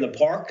dealer in the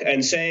park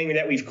and saying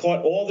that we've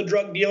caught all the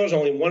drug dealers,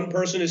 only one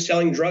person is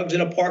selling drugs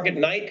in a park at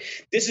night.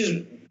 This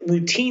is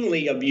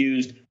routinely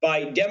abused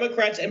by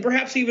Democrats and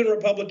perhaps even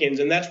Republicans,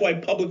 and that's why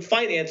public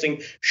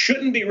financing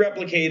shouldn't be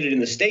replicated in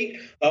the state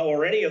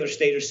or any other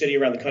state or city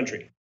around the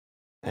country.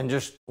 And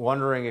just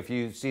wondering if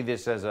you see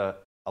this as a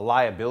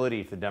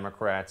liability for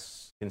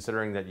Democrats,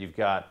 considering that you've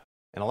got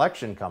an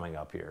election coming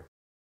up here.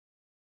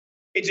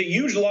 It's a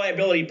huge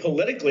liability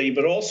politically,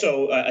 but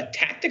also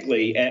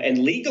tactically and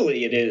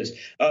legally it is.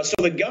 So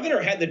the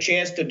governor had the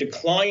chance to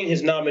decline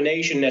his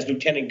nomination as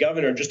lieutenant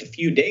governor just a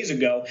few days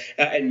ago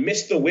and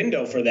missed the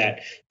window for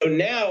that. So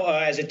now,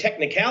 as a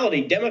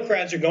technicality,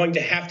 Democrats are going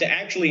to have to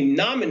actually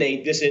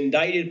nominate this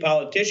indicted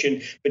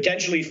politician,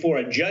 potentially for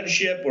a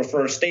judgeship or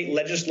for a state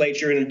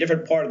legislature in a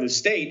different part of the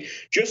state,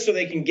 just so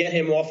they can get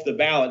him off the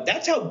ballot.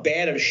 That's how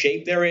bad of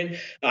shape they're in.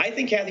 I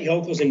think Kathy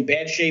Hochul's in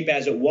bad shape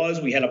as it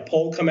was. We had a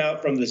poll come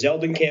out from the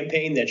Zeldin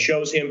campaign that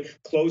shows him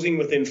closing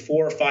within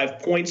 4 or 5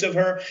 points of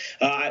her.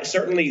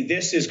 Certainly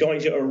this is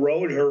going to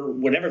erode her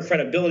whatever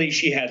credibility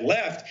she had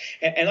left.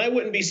 And I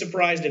wouldn't be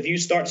surprised if you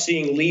start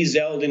seeing Lee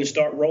Zeldin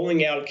start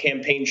rolling out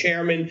campaign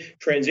chairmen,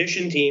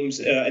 transition teams,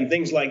 and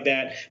things like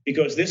that,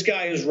 because this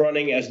guy is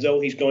running as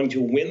though he's going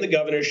to win the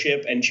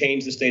governorship and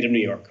change the state of New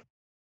York.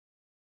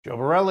 Joe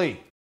Borelli,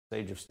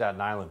 sage of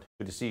Staten Island.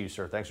 Good to see you,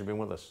 sir. Thanks for being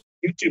with us.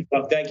 You too,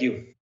 Buck. Thank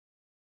you.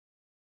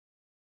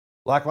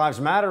 Black Lives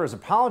Matter is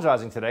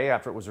apologizing today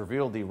after it was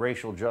revealed the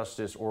racial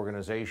justice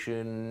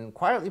organization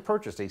quietly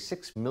purchased a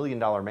 $6 million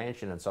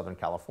mansion in Southern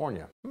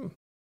California. We'll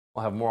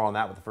have more on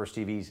that with the First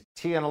TV's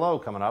Tiana Lowe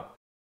coming up.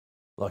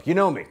 Look, you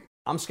know me.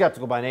 I'm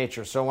skeptical by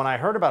nature, so when I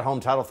heard about home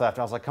title theft,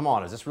 I was like, come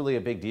on, is this really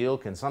a big deal?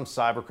 Can some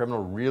cyber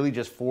criminal really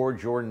just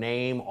forge your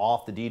name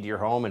off the deed to your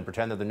home and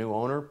pretend they're the new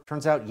owner?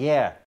 Turns out,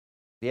 yeah.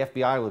 The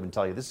FBI will even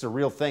tell you this is a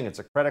real thing. It's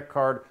a credit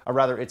card, or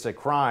rather, it's a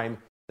crime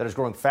that is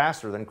growing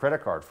faster than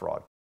credit card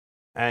fraud.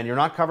 And you're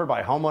not covered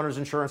by homeowners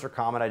insurance or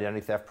common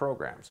identity theft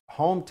programs.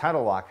 Home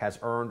Title Lock has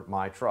earned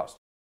my trust.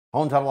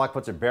 Home Title Lock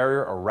puts a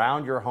barrier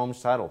around your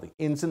home's title. The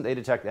instant they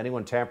detect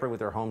anyone tampering with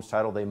their home's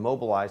title, they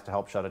mobilize to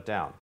help shut it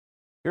down.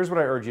 Here's what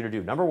I urge you to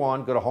do. Number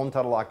one, go to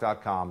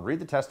HomeTitleLock.com. Read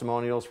the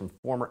testimonials from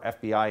former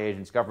FBI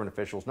agents, government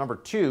officials. Number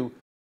two,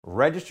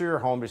 register your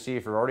home to see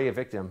if you're already a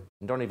victim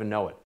and don't even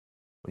know it.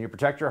 When you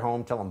protect your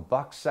home, tell them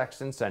Buck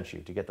Sexton sent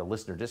you to get the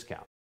listener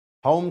discount.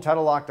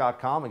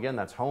 HomeTitleLock.com. Again,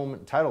 that's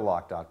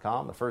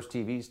HomeTitleLock.com. The First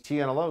TV's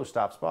Tiana Lowe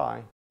stops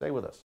by. Stay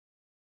with us.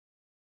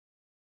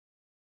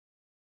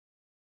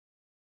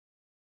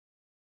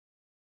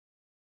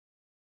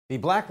 The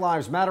Black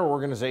Lives Matter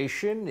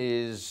organization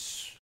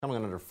is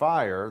coming under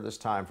fire, this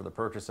time for the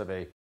purchase of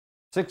a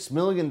 $6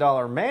 million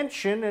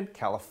mansion in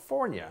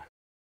California.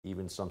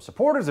 Even some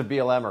supporters of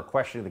BLM are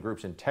questioning the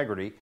group's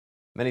integrity.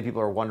 Many people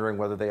are wondering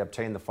whether they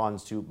obtained the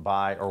funds to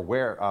buy, or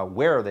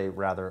where they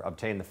rather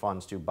obtained the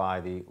funds to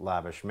buy the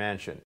lavish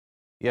mansion.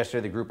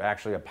 Yesterday, the group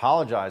actually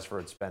apologized for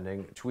its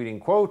spending,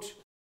 tweeting, quote,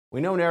 "We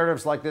know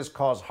narratives like this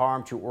cause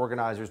harm to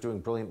organizers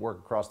doing brilliant work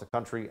across the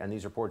country, and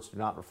these reports do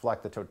not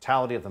reflect the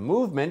totality of the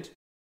movement.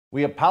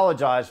 We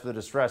apologize for the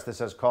distress this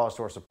has caused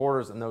to our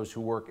supporters and those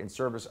who work in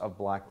service of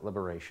Black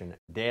liberation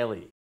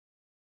daily."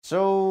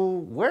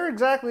 So where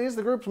exactly is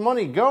the group's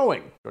money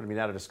going? Joining me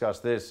now to discuss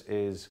this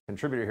is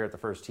contributor here at the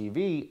First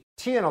TV,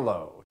 Tiana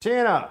Lowe.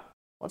 Tiana,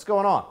 what's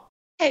going on?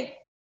 Hey,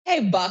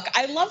 Buck.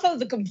 I love how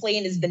the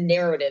complaint is the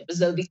narrative, as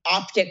though the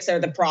optics are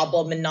the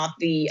problem and not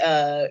the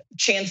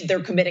chance that they're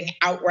committing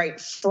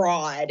outright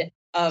fraud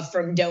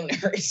from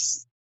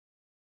donors.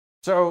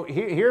 So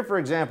here, for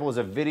example, is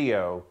a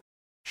video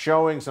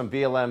showing some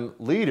BLM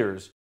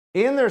leaders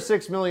in their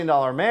 $6 million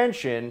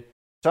mansion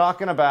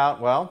talking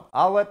about, well,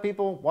 I'll let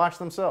people watch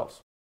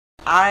themselves.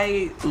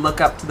 I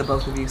look up to the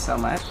both of you so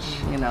much.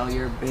 You know,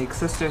 you're big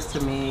sisters to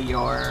me,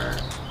 you're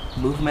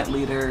movement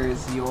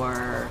leaders,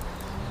 you're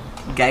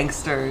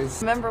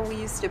gangsters. Remember we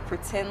used to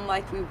pretend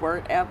like we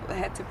weren't,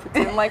 had to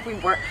pretend like we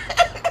weren't,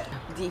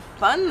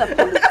 defund the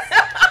police,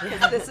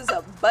 because this is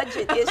a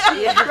budget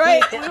issue,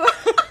 right?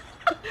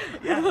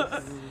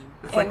 Yes.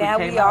 And like now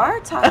we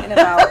are talking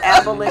about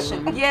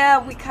abolition.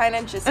 Yeah, we kind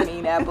of just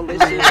mean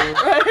abolition.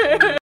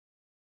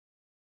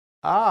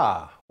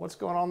 What's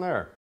going on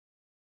there?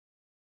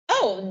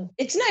 Oh,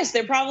 it's nice.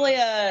 They're probably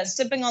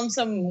sipping on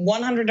some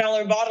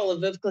 $100 bottle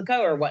of Veuve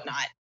Clicquot or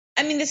whatnot.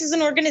 I mean, this is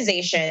an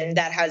organization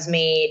that has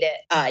made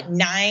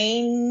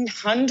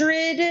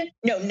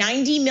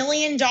 $90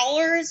 million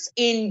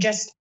in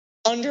just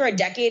under a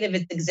decade of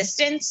its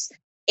existence.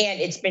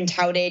 And it's been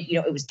touted,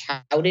 it was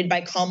touted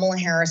by Kamala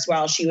Harris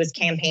while she was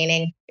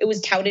campaigning. It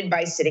was touted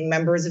by sitting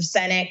members of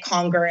Senate,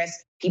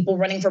 Congress, people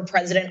running for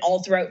president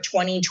all throughout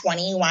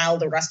 2020 while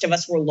the rest of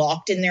us were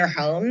locked in their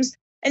homes.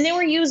 And they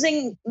were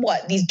using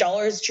these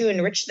dollars to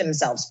enrich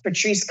themselves.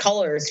 Patrisse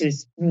Cullors,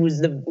 who's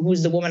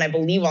the woman I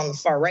believe on the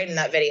far right in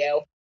that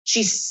video,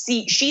 she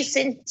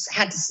since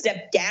had to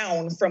step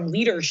down from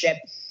leadership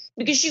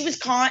because she was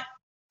caught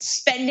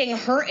spending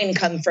her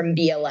income from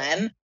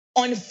BLM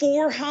on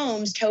 4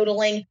 homes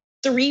totaling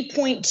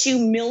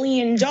 $3.2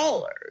 million.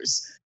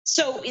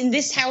 So in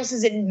this house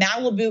is in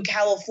Malibu,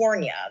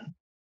 California.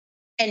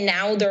 And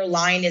now their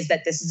line is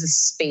that this is a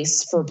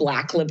space for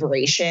Black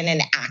liberation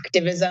and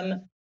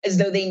activism, as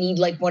though they need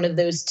like one of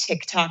those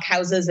TikTok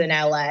houses in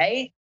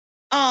LA.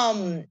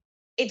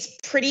 It's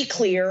pretty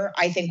clear,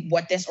 I think,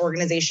 what this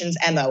organization's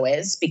MO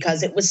is,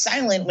 because it was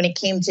silent when it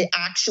came to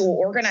actual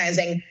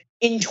organizing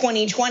in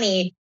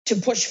 2020 to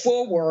push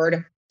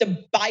forward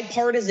the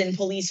bipartisan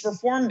police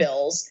reform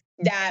bills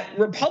that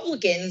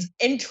Republicans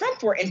and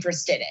Trump were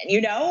interested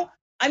in,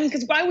 I mean,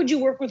 because why would you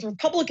work with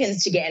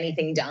Republicans to get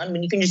anything done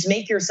when you can just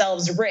make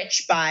yourselves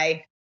rich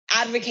by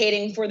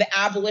advocating for the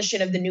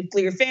abolition of the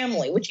nuclear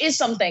family, which is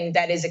something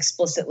that is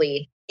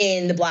explicitly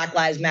in the Black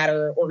Lives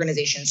Matter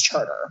organization's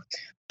charter.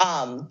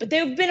 But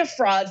they've been a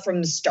fraud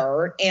from the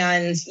start.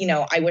 And,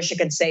 I wish I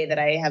could say that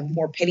I have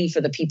more pity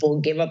for the people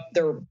who gave up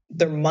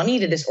their money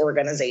to this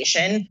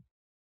organization.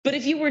 But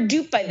if you were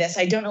duped by this,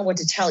 I don't know what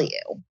to tell you.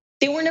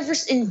 They were never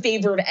in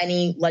favor of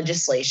any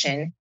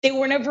legislation. They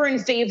were never in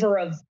favor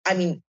of, I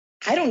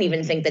don't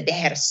even think that they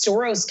had a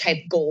Soros type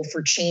goal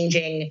for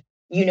changing,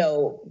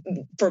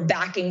 for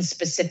backing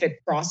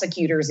specific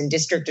prosecutors and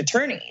district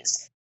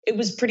attorneys. It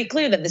was pretty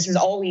clear that this was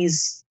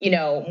always,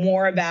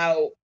 more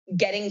about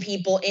getting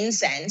people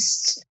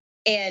incensed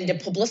and a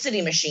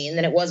publicity machine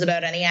than it was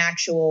about any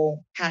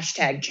actual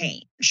hashtag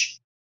change.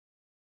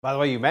 By the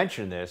way, you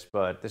mentioned this,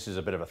 but this is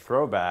a bit of a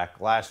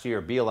throwback. Last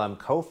year, BLM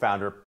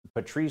co-founder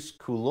Patrisse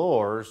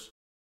Cullors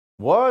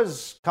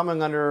was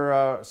coming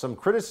under some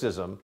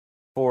criticism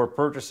for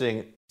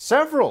purchasing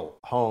several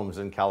homes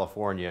in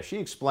California. She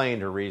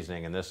explained her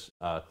reasoning in this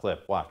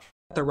clip. Watch.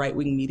 The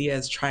right-wing media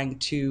is trying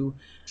to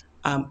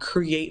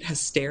create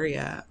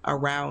hysteria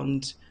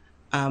around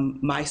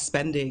my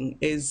spending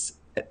is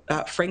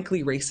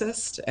frankly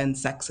racist and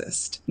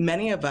sexist.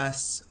 Many of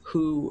us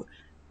who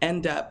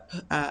end up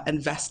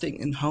investing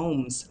in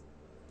homes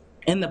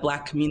in the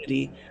Black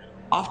community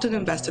often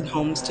invest in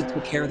homes to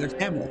take care of their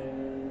family.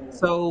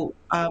 So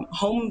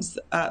homes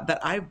that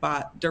I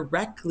bought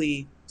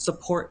directly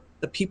support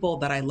the people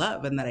that I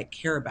love and that I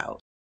care about.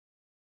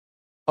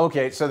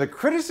 Okay, so the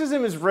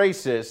criticism is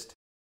racist,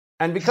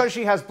 and because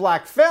she has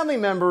Black family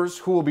members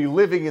who will be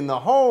living in the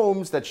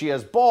homes that she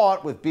has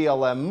bought with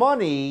BLM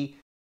money,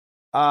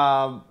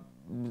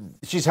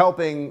 she's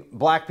helping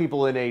Black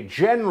people in a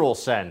general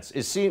sense.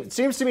 It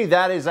seems to me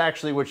that is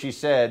actually what she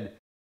said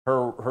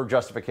her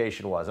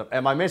justification was.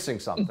 Am I missing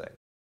something?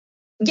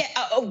 Yeah.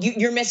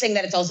 You're missing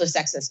that it's also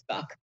sexist,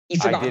 Buck. You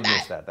forgot that. I did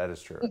miss that. That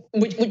is true.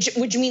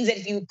 Which means that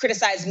if you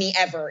criticize me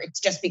ever, it's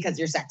just because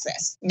you're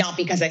sexist, not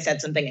because I said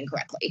something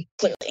incorrectly,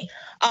 clearly.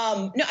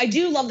 No, I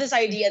do love this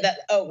idea that,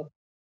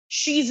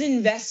 she's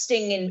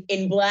investing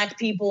in Black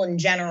people in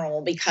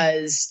general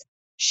because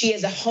she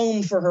has a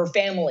home for her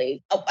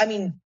family. I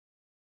mean,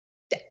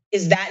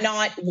 is that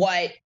not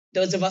what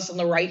those of us on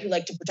the right who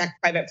like to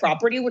protect private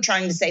property were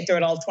trying to say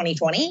throughout all of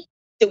 2020?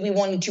 That we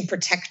wanted to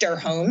protect our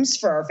homes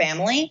for our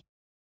family?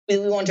 We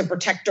wanted to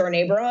protect our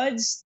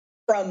neighborhoods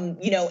from,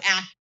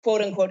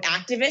 quote unquote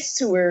activists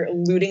who were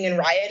looting and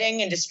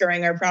rioting and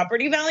destroying our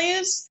property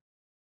values.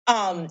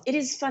 It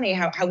is funny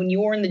how when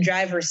you're in the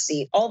driver's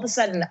seat, all of a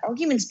sudden the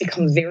arguments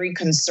become very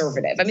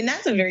conservative. I mean,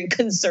 that's a very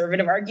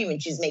conservative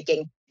argument she's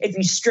making if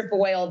you strip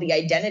away all the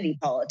identity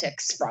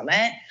politics from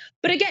it.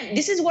 But again,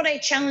 this is what I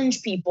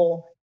challenge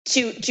people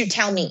to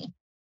tell me.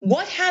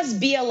 What has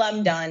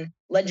BLM done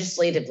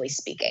legislatively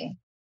speaking?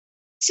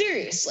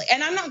 Seriously.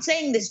 And I'm not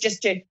saying this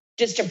just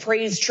to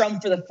praise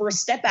Trump for the First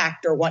Step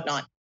Act or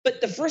whatnot, but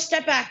the First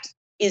Step Act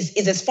is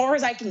as far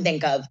as I can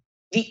think of,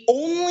 the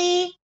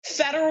only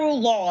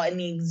federal law in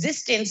the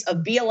existence of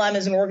BLM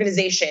as an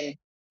organization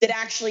that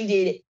actually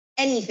did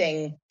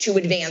anything to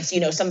advance,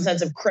 some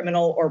sense of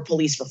criminal or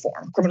police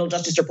reform, criminal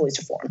justice or police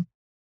reform.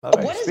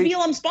 Right. What has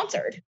BLM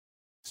sponsored?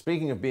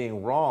 Speaking of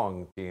being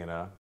wrong,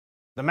 Tiana,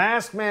 the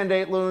mask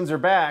mandate loons are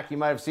back. You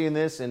might have seen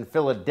this in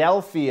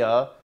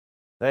Philadelphia.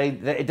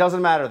 It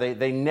doesn't matter.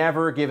 They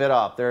never give it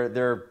up.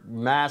 They're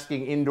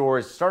masking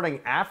indoors starting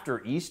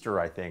after Easter,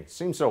 I think. It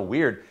seems so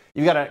weird.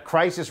 You've got a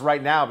crisis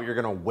right now, but you're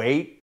going to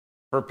wait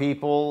for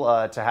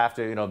people to have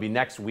to, be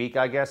next week,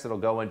 I guess, it'll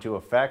go into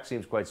effect.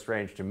 Seems quite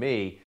strange to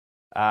me.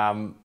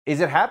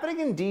 Is it happening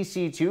in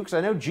D.C. too? Because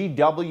I know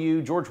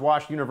GW, George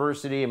Washington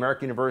University,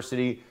 American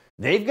University,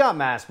 they've got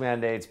mask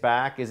mandates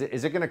back. Is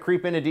it going to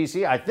creep into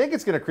D.C.? I think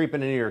it's going to creep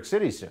into New York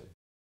City soon.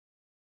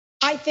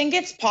 I think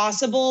it's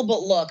possible,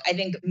 but look, I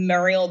think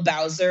Muriel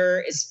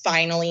Bowser is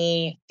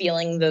finally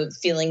feeling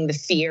the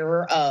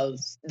fear of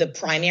the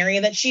primary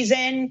that she's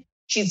in.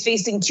 She's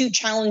facing two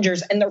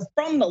challengers, and they're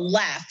from the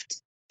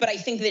left. But I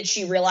think that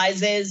she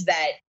realizes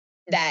that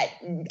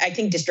I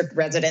think district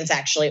residents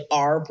actually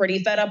are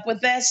pretty fed up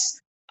with this.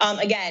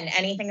 Again,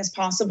 anything is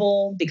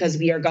possible because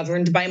we are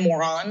governed by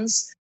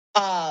morons.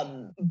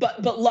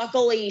 But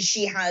luckily,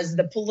 she has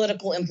the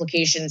political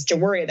implications to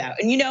worry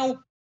about. And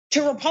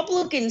to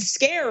Republicans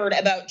scared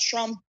about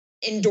Trump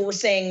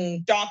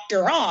endorsing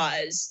Dr.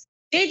 Oz,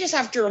 they just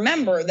have to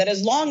remember that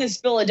as long as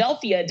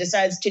Philadelphia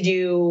decides to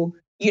do,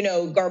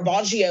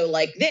 garbaggio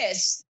like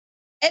this,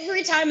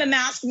 every time a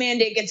mask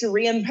mandate gets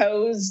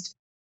reimposed,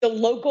 the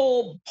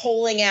local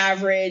polling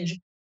average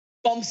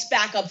bumps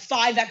back up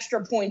 5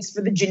 extra points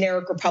for the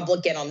generic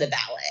Republican on the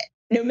ballot,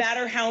 no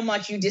matter how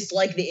much you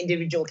dislike the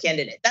individual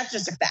candidate. That's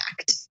just a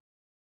fact.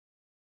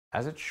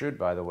 As it should,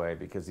 by the way,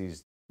 because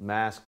these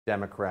masked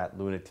Democrat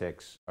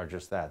lunatics are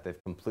just that.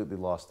 They've completely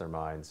lost their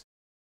minds.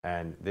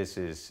 And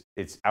it's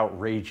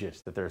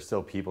outrageous that there are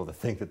still people that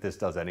think that this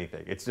does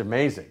anything. It's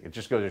amazing. It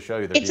just goes to show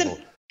you that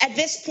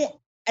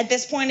at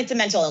this point, it's a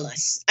mental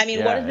illness. I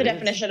mean, what is the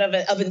definition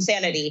of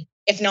insanity,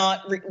 if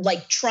not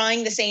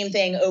trying the same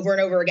thing over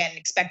and over again,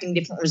 expecting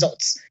different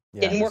results?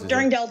 Didn't work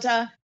during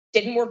Delta,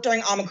 didn't work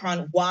during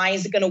Omicron. Why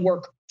is it going to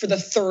work for the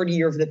third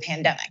year of the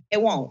pandemic?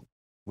 It won't.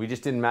 We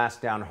just didn't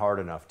mask down hard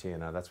enough,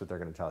 Tiana. That's what they're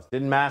going to tell us.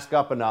 Didn't mask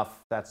up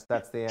enough. That's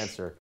the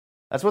answer.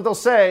 That's what they'll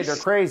say. They're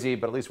crazy,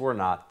 but at least we're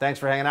not. Thanks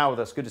for hanging out with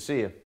us. Good to see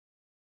you.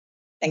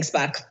 Thanks,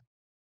 Buck.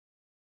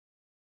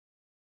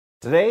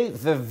 Today,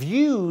 The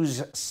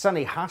View's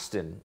Sunny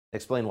Hostin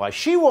explained why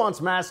she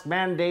wants mask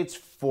mandates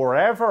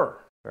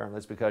forever. Apparently,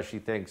 it's because she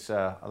thinks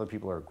other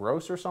people are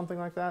gross or something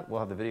like that.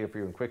 We'll have the video for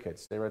you in quick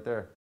hits. Stay right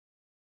there.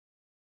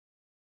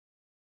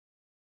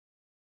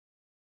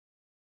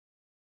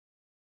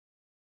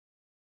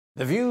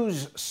 The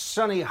View's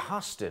Sunny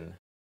Hostin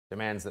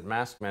demands that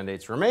mask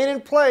mandates remain in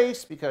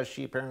place because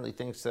she apparently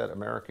thinks that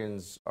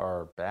Americans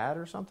are bad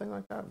or something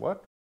like that.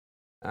 What?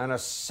 And a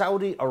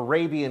Saudi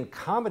Arabian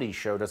comedy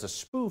show does a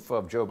spoof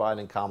of Joe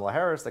Biden and Kamala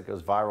Harris that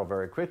goes viral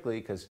very quickly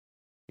because,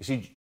 you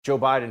see, Joe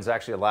Biden's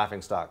actually a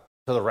laughingstock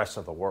to the rest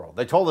of the world.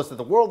 They told us that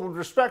the world would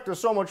respect us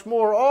so much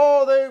more.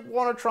 Oh, they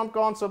want a Trump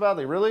gone so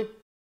badly. Really?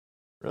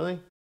 Really?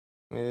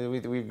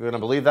 We're going to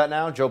believe that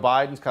now? Joe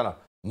Biden's kind of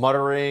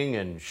muttering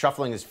and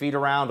shuffling his feet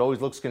around, always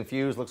looks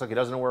confused, looks like he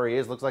doesn't know where he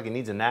is, looks like he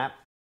needs a nap.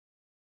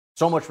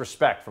 So much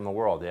respect from the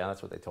world. Yeah,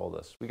 that's what they told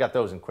us. We got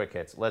those in quick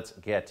hits. Let's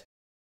get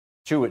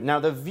to it. Now,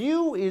 The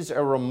View is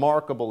a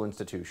remarkable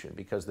institution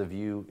because The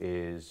View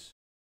is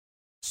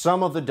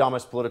some of the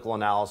dumbest political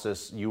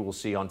analysis you will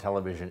see on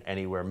television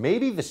anywhere.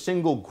 Maybe the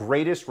single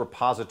greatest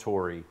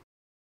repository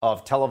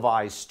of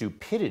televised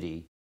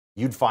stupidity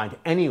you'd find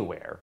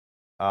anywhere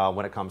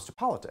when it comes to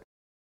politics.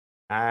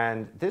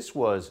 And this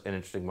was an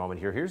interesting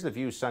moment here. Here's The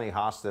View's Sunny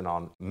Hostin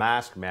on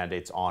mask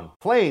mandates on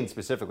planes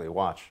specifically.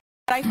 Watch.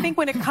 I think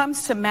when it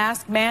comes to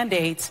mask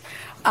mandates,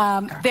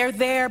 they're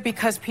there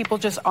because people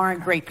just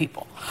aren't great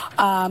people.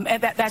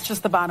 And that's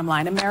just the bottom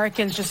line.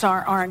 Americans just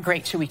aren't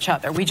great to each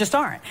other. We just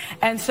aren't.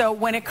 And so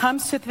when it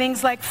comes to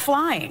things like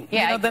flying,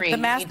 the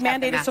mask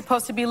mandate is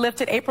supposed to be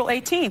lifted April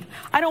 18th.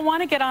 I don't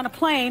want to get on a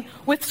plane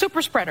with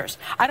super spreaders.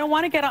 I don't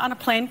want to get on a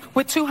plane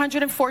with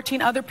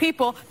 214 other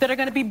people that are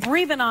going to be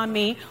breathing on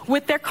me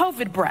with their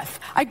COVID breath.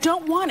 I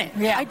don't want it.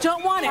 I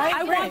don't want it.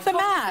 I want the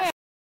mask.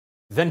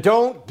 Then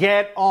don't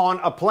get on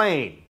a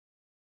plane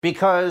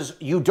because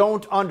you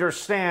don't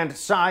understand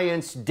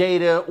science,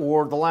 data,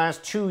 or the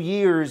last 2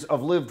 years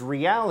of lived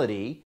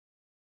reality.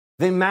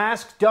 The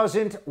mask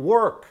doesn't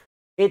work.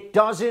 It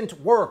doesn't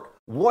work.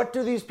 What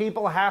do these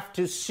people have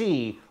to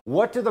see?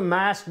 What do the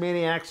mask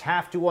maniacs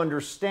have to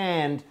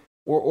understand?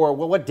 Or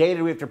what data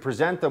do we have to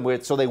present them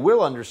with so they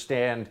will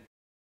understand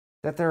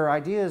that their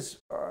ideas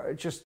are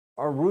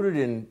rooted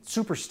in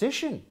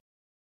superstition?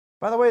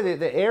 By the way,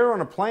 the air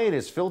on a plane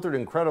is filtered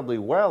incredibly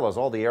well, as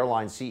all the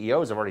airline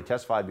CEOs have already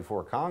testified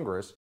before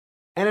Congress.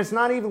 And it's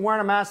not even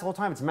wearing a mask the whole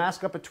time. It's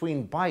mask up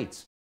between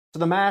bites. So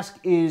the mask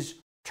is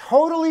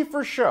totally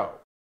for show.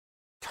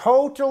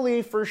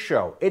 Totally for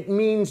show. It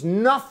means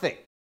nothing.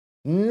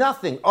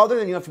 Nothing other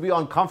than you have to be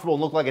uncomfortable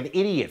and look like an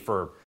idiot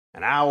for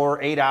an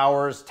hour, 8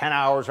 hours, 10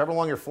 hours, however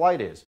long your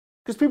flight is.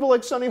 Because people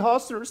like Sunny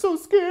Hostin are so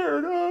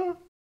scared.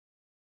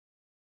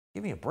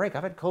 Give me a break.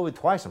 I've had COVID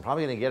twice. I'm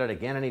probably going to get it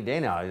again any day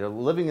now.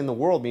 Living in the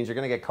world means you're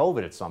going to get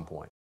COVID at some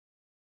point.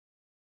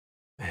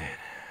 Man.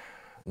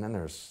 And then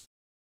there's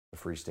the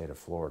free state of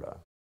Florida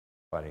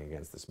fighting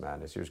against this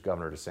madness. Here's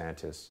Governor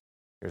DeSantis.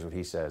 Here's what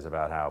he says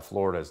about how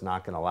Florida is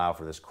not going to allow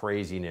for this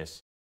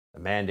craziness,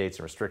 the mandates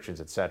and restrictions,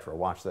 etc.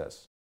 Watch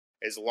this.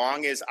 As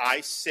long as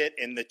I sit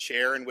in the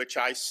chair in which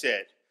I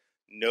sit,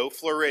 no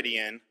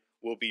Floridian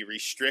will be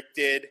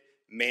restricted,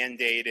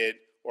 mandated,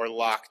 or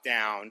locked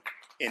down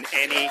in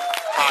any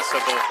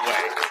possible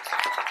way.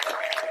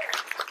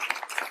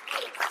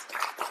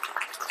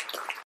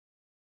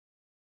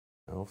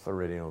 No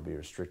Floridian will be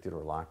restricted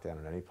or locked down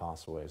in any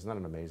possible way. Isn't that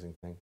an amazing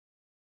thing?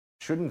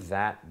 Shouldn't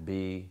that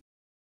be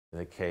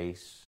the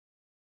case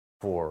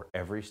for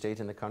every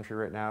state in the country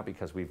right now?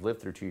 Because we've lived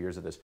through 2 years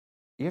of this.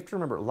 You have to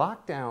remember,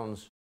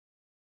 lockdowns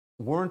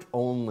weren't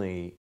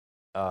only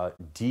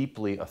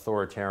deeply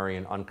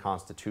authoritarian,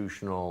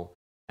 unconstitutional,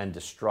 and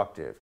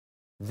destructive.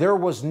 There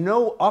was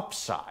no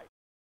upside.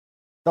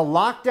 The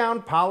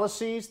lockdown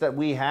policies that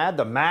we had,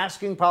 the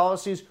masking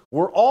policies,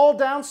 were all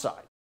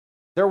downside.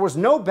 There was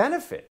no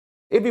benefit.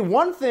 It'd be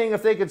one thing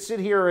if they could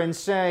sit here and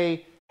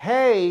say,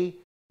 hey,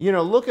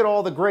 look at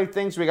all the great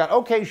things we got.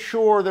 Okay,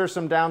 sure, there's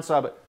some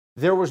downside, but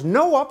there was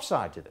no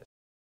upside to this.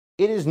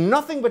 It is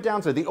nothing but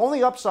downside. The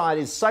only upside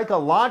is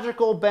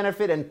psychological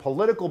benefit and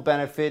political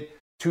benefit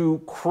to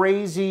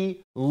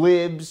crazy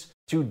libs,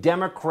 to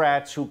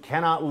Democrats who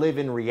cannot live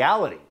in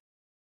reality.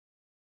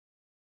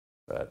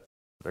 But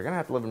they're going to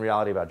have to live in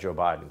reality about Joe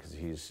Biden because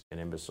he's an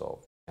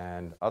imbecile.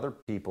 And other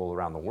people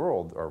around the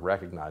world are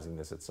recognizing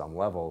this at some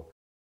level.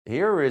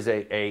 Here is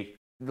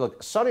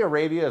look, Saudi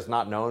Arabia is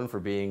not known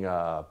for being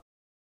a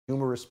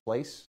humorous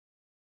place,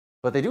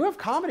 but they do have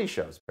comedy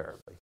shows,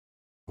 apparently.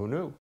 Who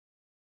knew?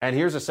 And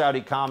here's a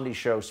Saudi comedy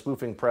show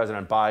spoofing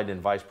President Biden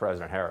and Vice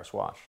President Harris.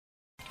 Watch.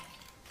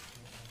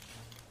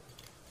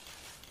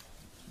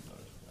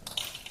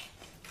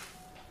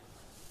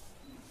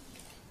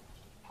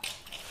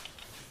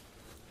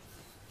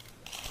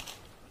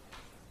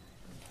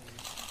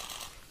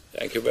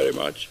 Thank you very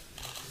much.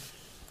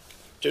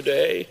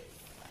 Today,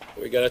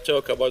 we're going to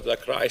talk about the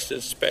crisis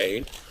in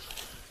Spain.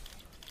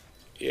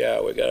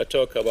 Yeah, we're going to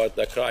talk about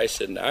the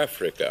crisis in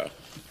Africa.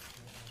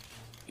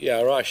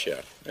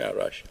 Russia.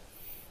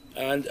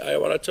 And I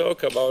want to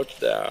talk about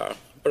the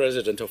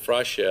president of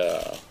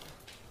Russia,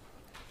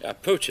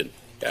 Putin.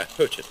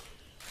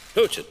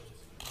 Putin,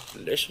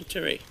 listen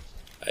to me.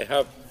 I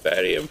have a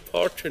very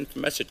important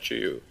message to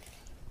you.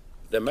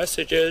 The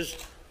message is,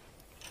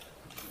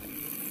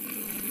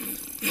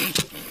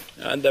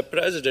 and the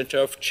president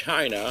of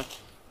China,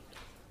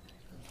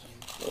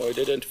 I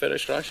didn't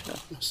finish Russia.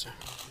 No, sir.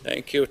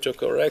 Thank you to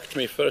correct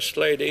me, First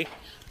Lady.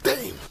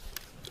 Damn.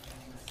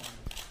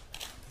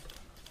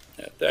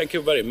 Thank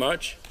you very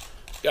much.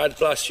 God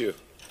bless you,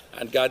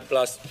 and God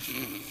bless.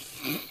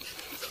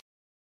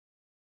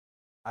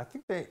 I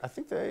think they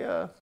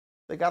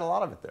got a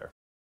lot of it there.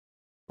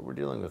 What we're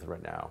dealing with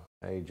right now,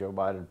 a Joe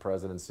Biden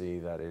presidency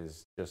that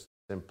is just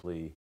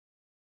simply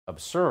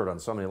absurd on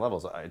so many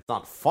levels. It's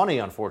not funny,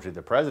 unfortunately,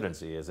 the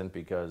presidency isn't,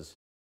 because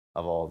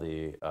of all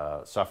the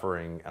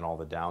suffering and all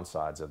the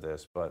downsides of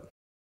this. But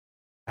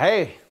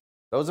hey,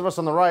 those of us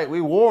on the right, we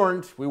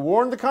warned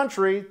the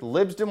country. The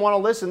libs didn't want to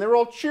listen. They were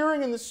all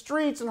cheering in the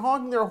streets and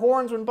honking their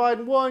horns when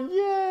Biden won.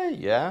 Yay!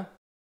 Yeah.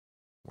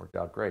 Worked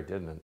out great,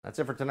 didn't it? That's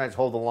it for tonight's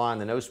Hold the Line.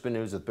 The No Spin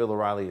News with Bill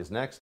O'Reilly is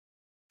next.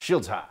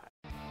 Shields high.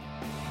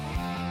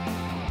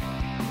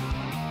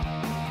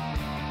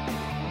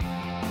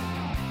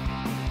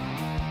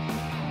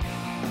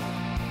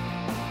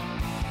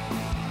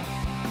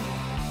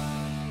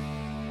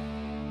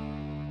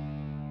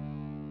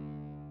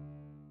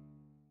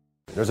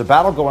 There's a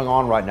battle going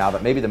on right now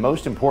that may be the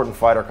most important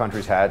fight our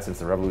country's had since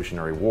the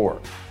Revolutionary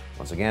War.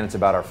 Once again, it's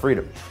about our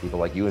freedom. People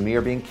like you and me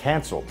are being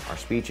canceled, our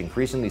speech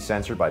increasingly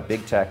censored by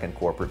big tech and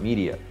corporate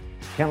media.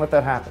 Can't let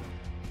that happen.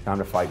 Time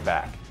to fight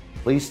back.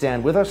 Please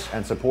stand with us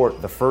and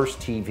support The First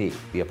TV.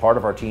 Be a part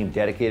of our team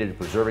dedicated to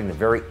preserving the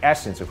very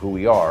essence of who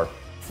we are,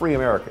 free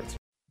Americans.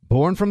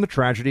 Born from the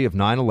tragedy of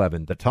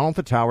 9/11, the Tunnel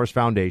to Towers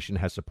Foundation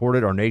has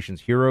supported our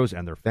nation's heroes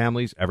and their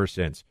families ever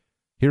since.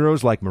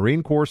 Heroes like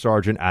Marine Corps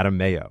Sergeant Adam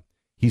Mayo.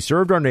 He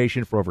served our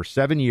nation for over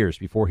 7 years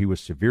before he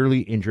was severely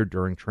injured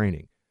during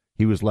training.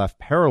 He was left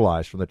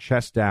paralyzed from the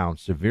chest down,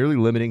 severely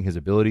limiting his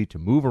ability to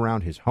move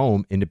around his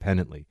home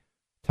independently.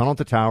 Tunnel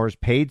to Towers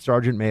paid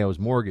Sergeant Mayo's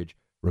mortgage,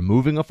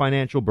 removing a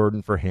financial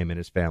burden for him and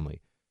his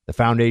family. The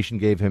foundation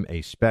gave him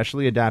a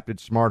specially adapted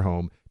smart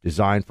home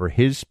designed for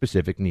his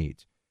specific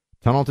needs.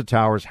 Tunnel to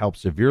Towers helps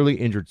severely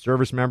injured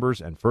service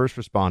members and first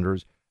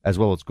responders, as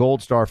well as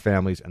Gold Star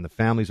families and the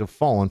families of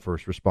fallen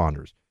first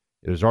responders.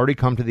 It has already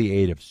come to the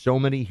aid of so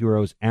many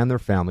heroes and their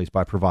families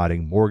by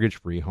providing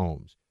mortgage-free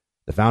homes.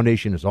 The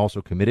foundation is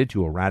also committed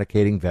to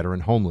eradicating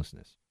veteran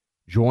homelessness.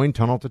 Join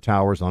Tunnel to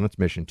Towers on its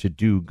mission to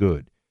do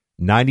good.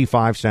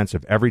 95 cents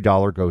of every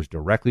dollar goes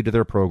directly to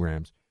their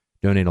programs.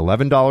 Donate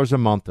 $11 a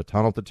month to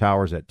Tunnel to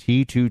Towers at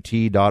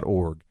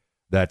T2T.org.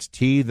 That's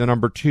T2T.org.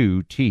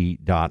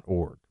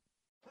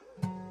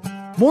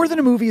 More Than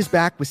a Movie is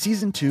back with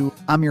Season 2.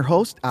 I'm your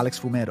host, Alex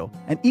Fumero,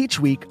 and each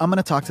week I'm going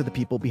to talk to the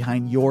people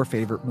behind your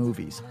favorite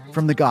movies.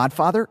 From The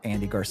Godfather,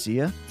 Andy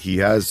Garcia. He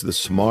has the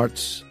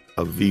smarts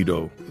of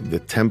Vito, the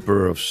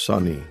temper of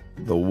Sonny,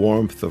 the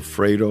warmth of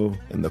Fredo,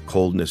 and the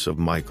coldness of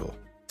Michael.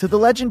 To the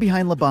legend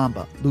behind La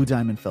Bamba, Lou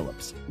Diamond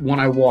Phillips. When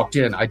I walked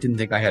in, I didn't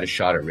think I had a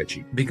shot at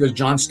Richie because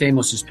John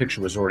Stamos'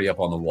 picture was already up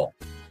on the wall.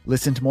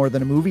 Listen to More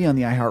Than a Movie on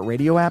the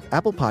iHeartRadio app,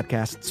 Apple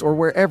Podcasts, or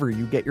wherever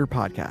you get your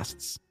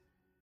podcasts.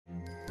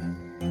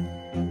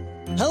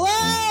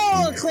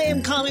 Hello,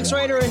 acclaimed comics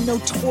writer and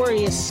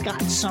notorious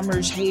Scott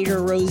Summers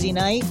hater, Rosie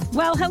Knight.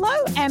 Well,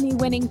 hello,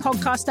 Emmy-winning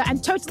podcaster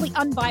and totally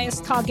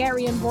unbiased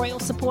Targaryen royal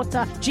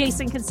supporter,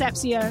 Jason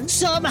Concepcion.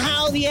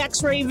 Somehow the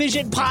X-Ray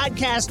Vision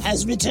podcast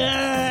has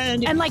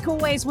returned. And like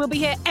always, we'll be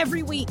here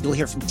every week. You'll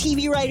hear from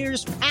TV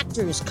writers,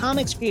 actors,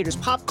 comics creators,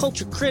 pop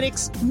culture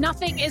critics.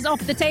 Nothing is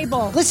off the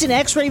table. Listen to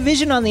X-Ray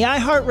Vision on the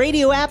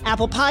iHeartRadio app,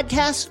 Apple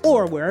Podcasts,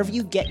 or wherever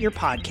you get your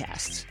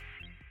podcasts.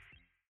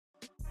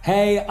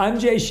 Hey, I'm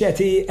Jay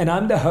Shetty, and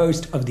I'm the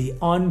host of the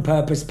On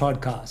Purpose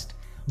podcast.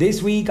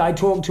 This week, I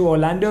talked to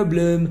Orlando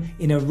Bloom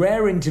in a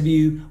rare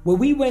interview where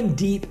we went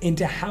deep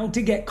into how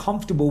to get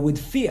comfortable with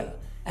fear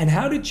and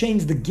how to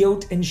change the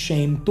guilt and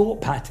shame thought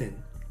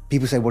pattern.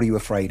 People say, what are you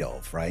afraid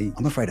of, right?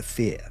 I'm afraid of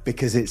fear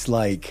because it's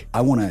like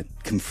I want to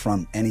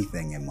confront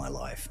anything in my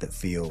life that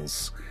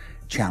feels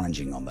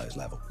challenging on those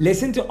levels.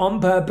 Listen to On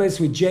Purpose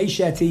with Jay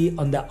Shetty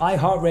on the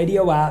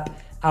iHeartRadio app,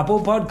 Apple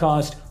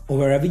Podcast, or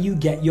wherever you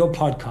get your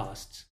podcasts.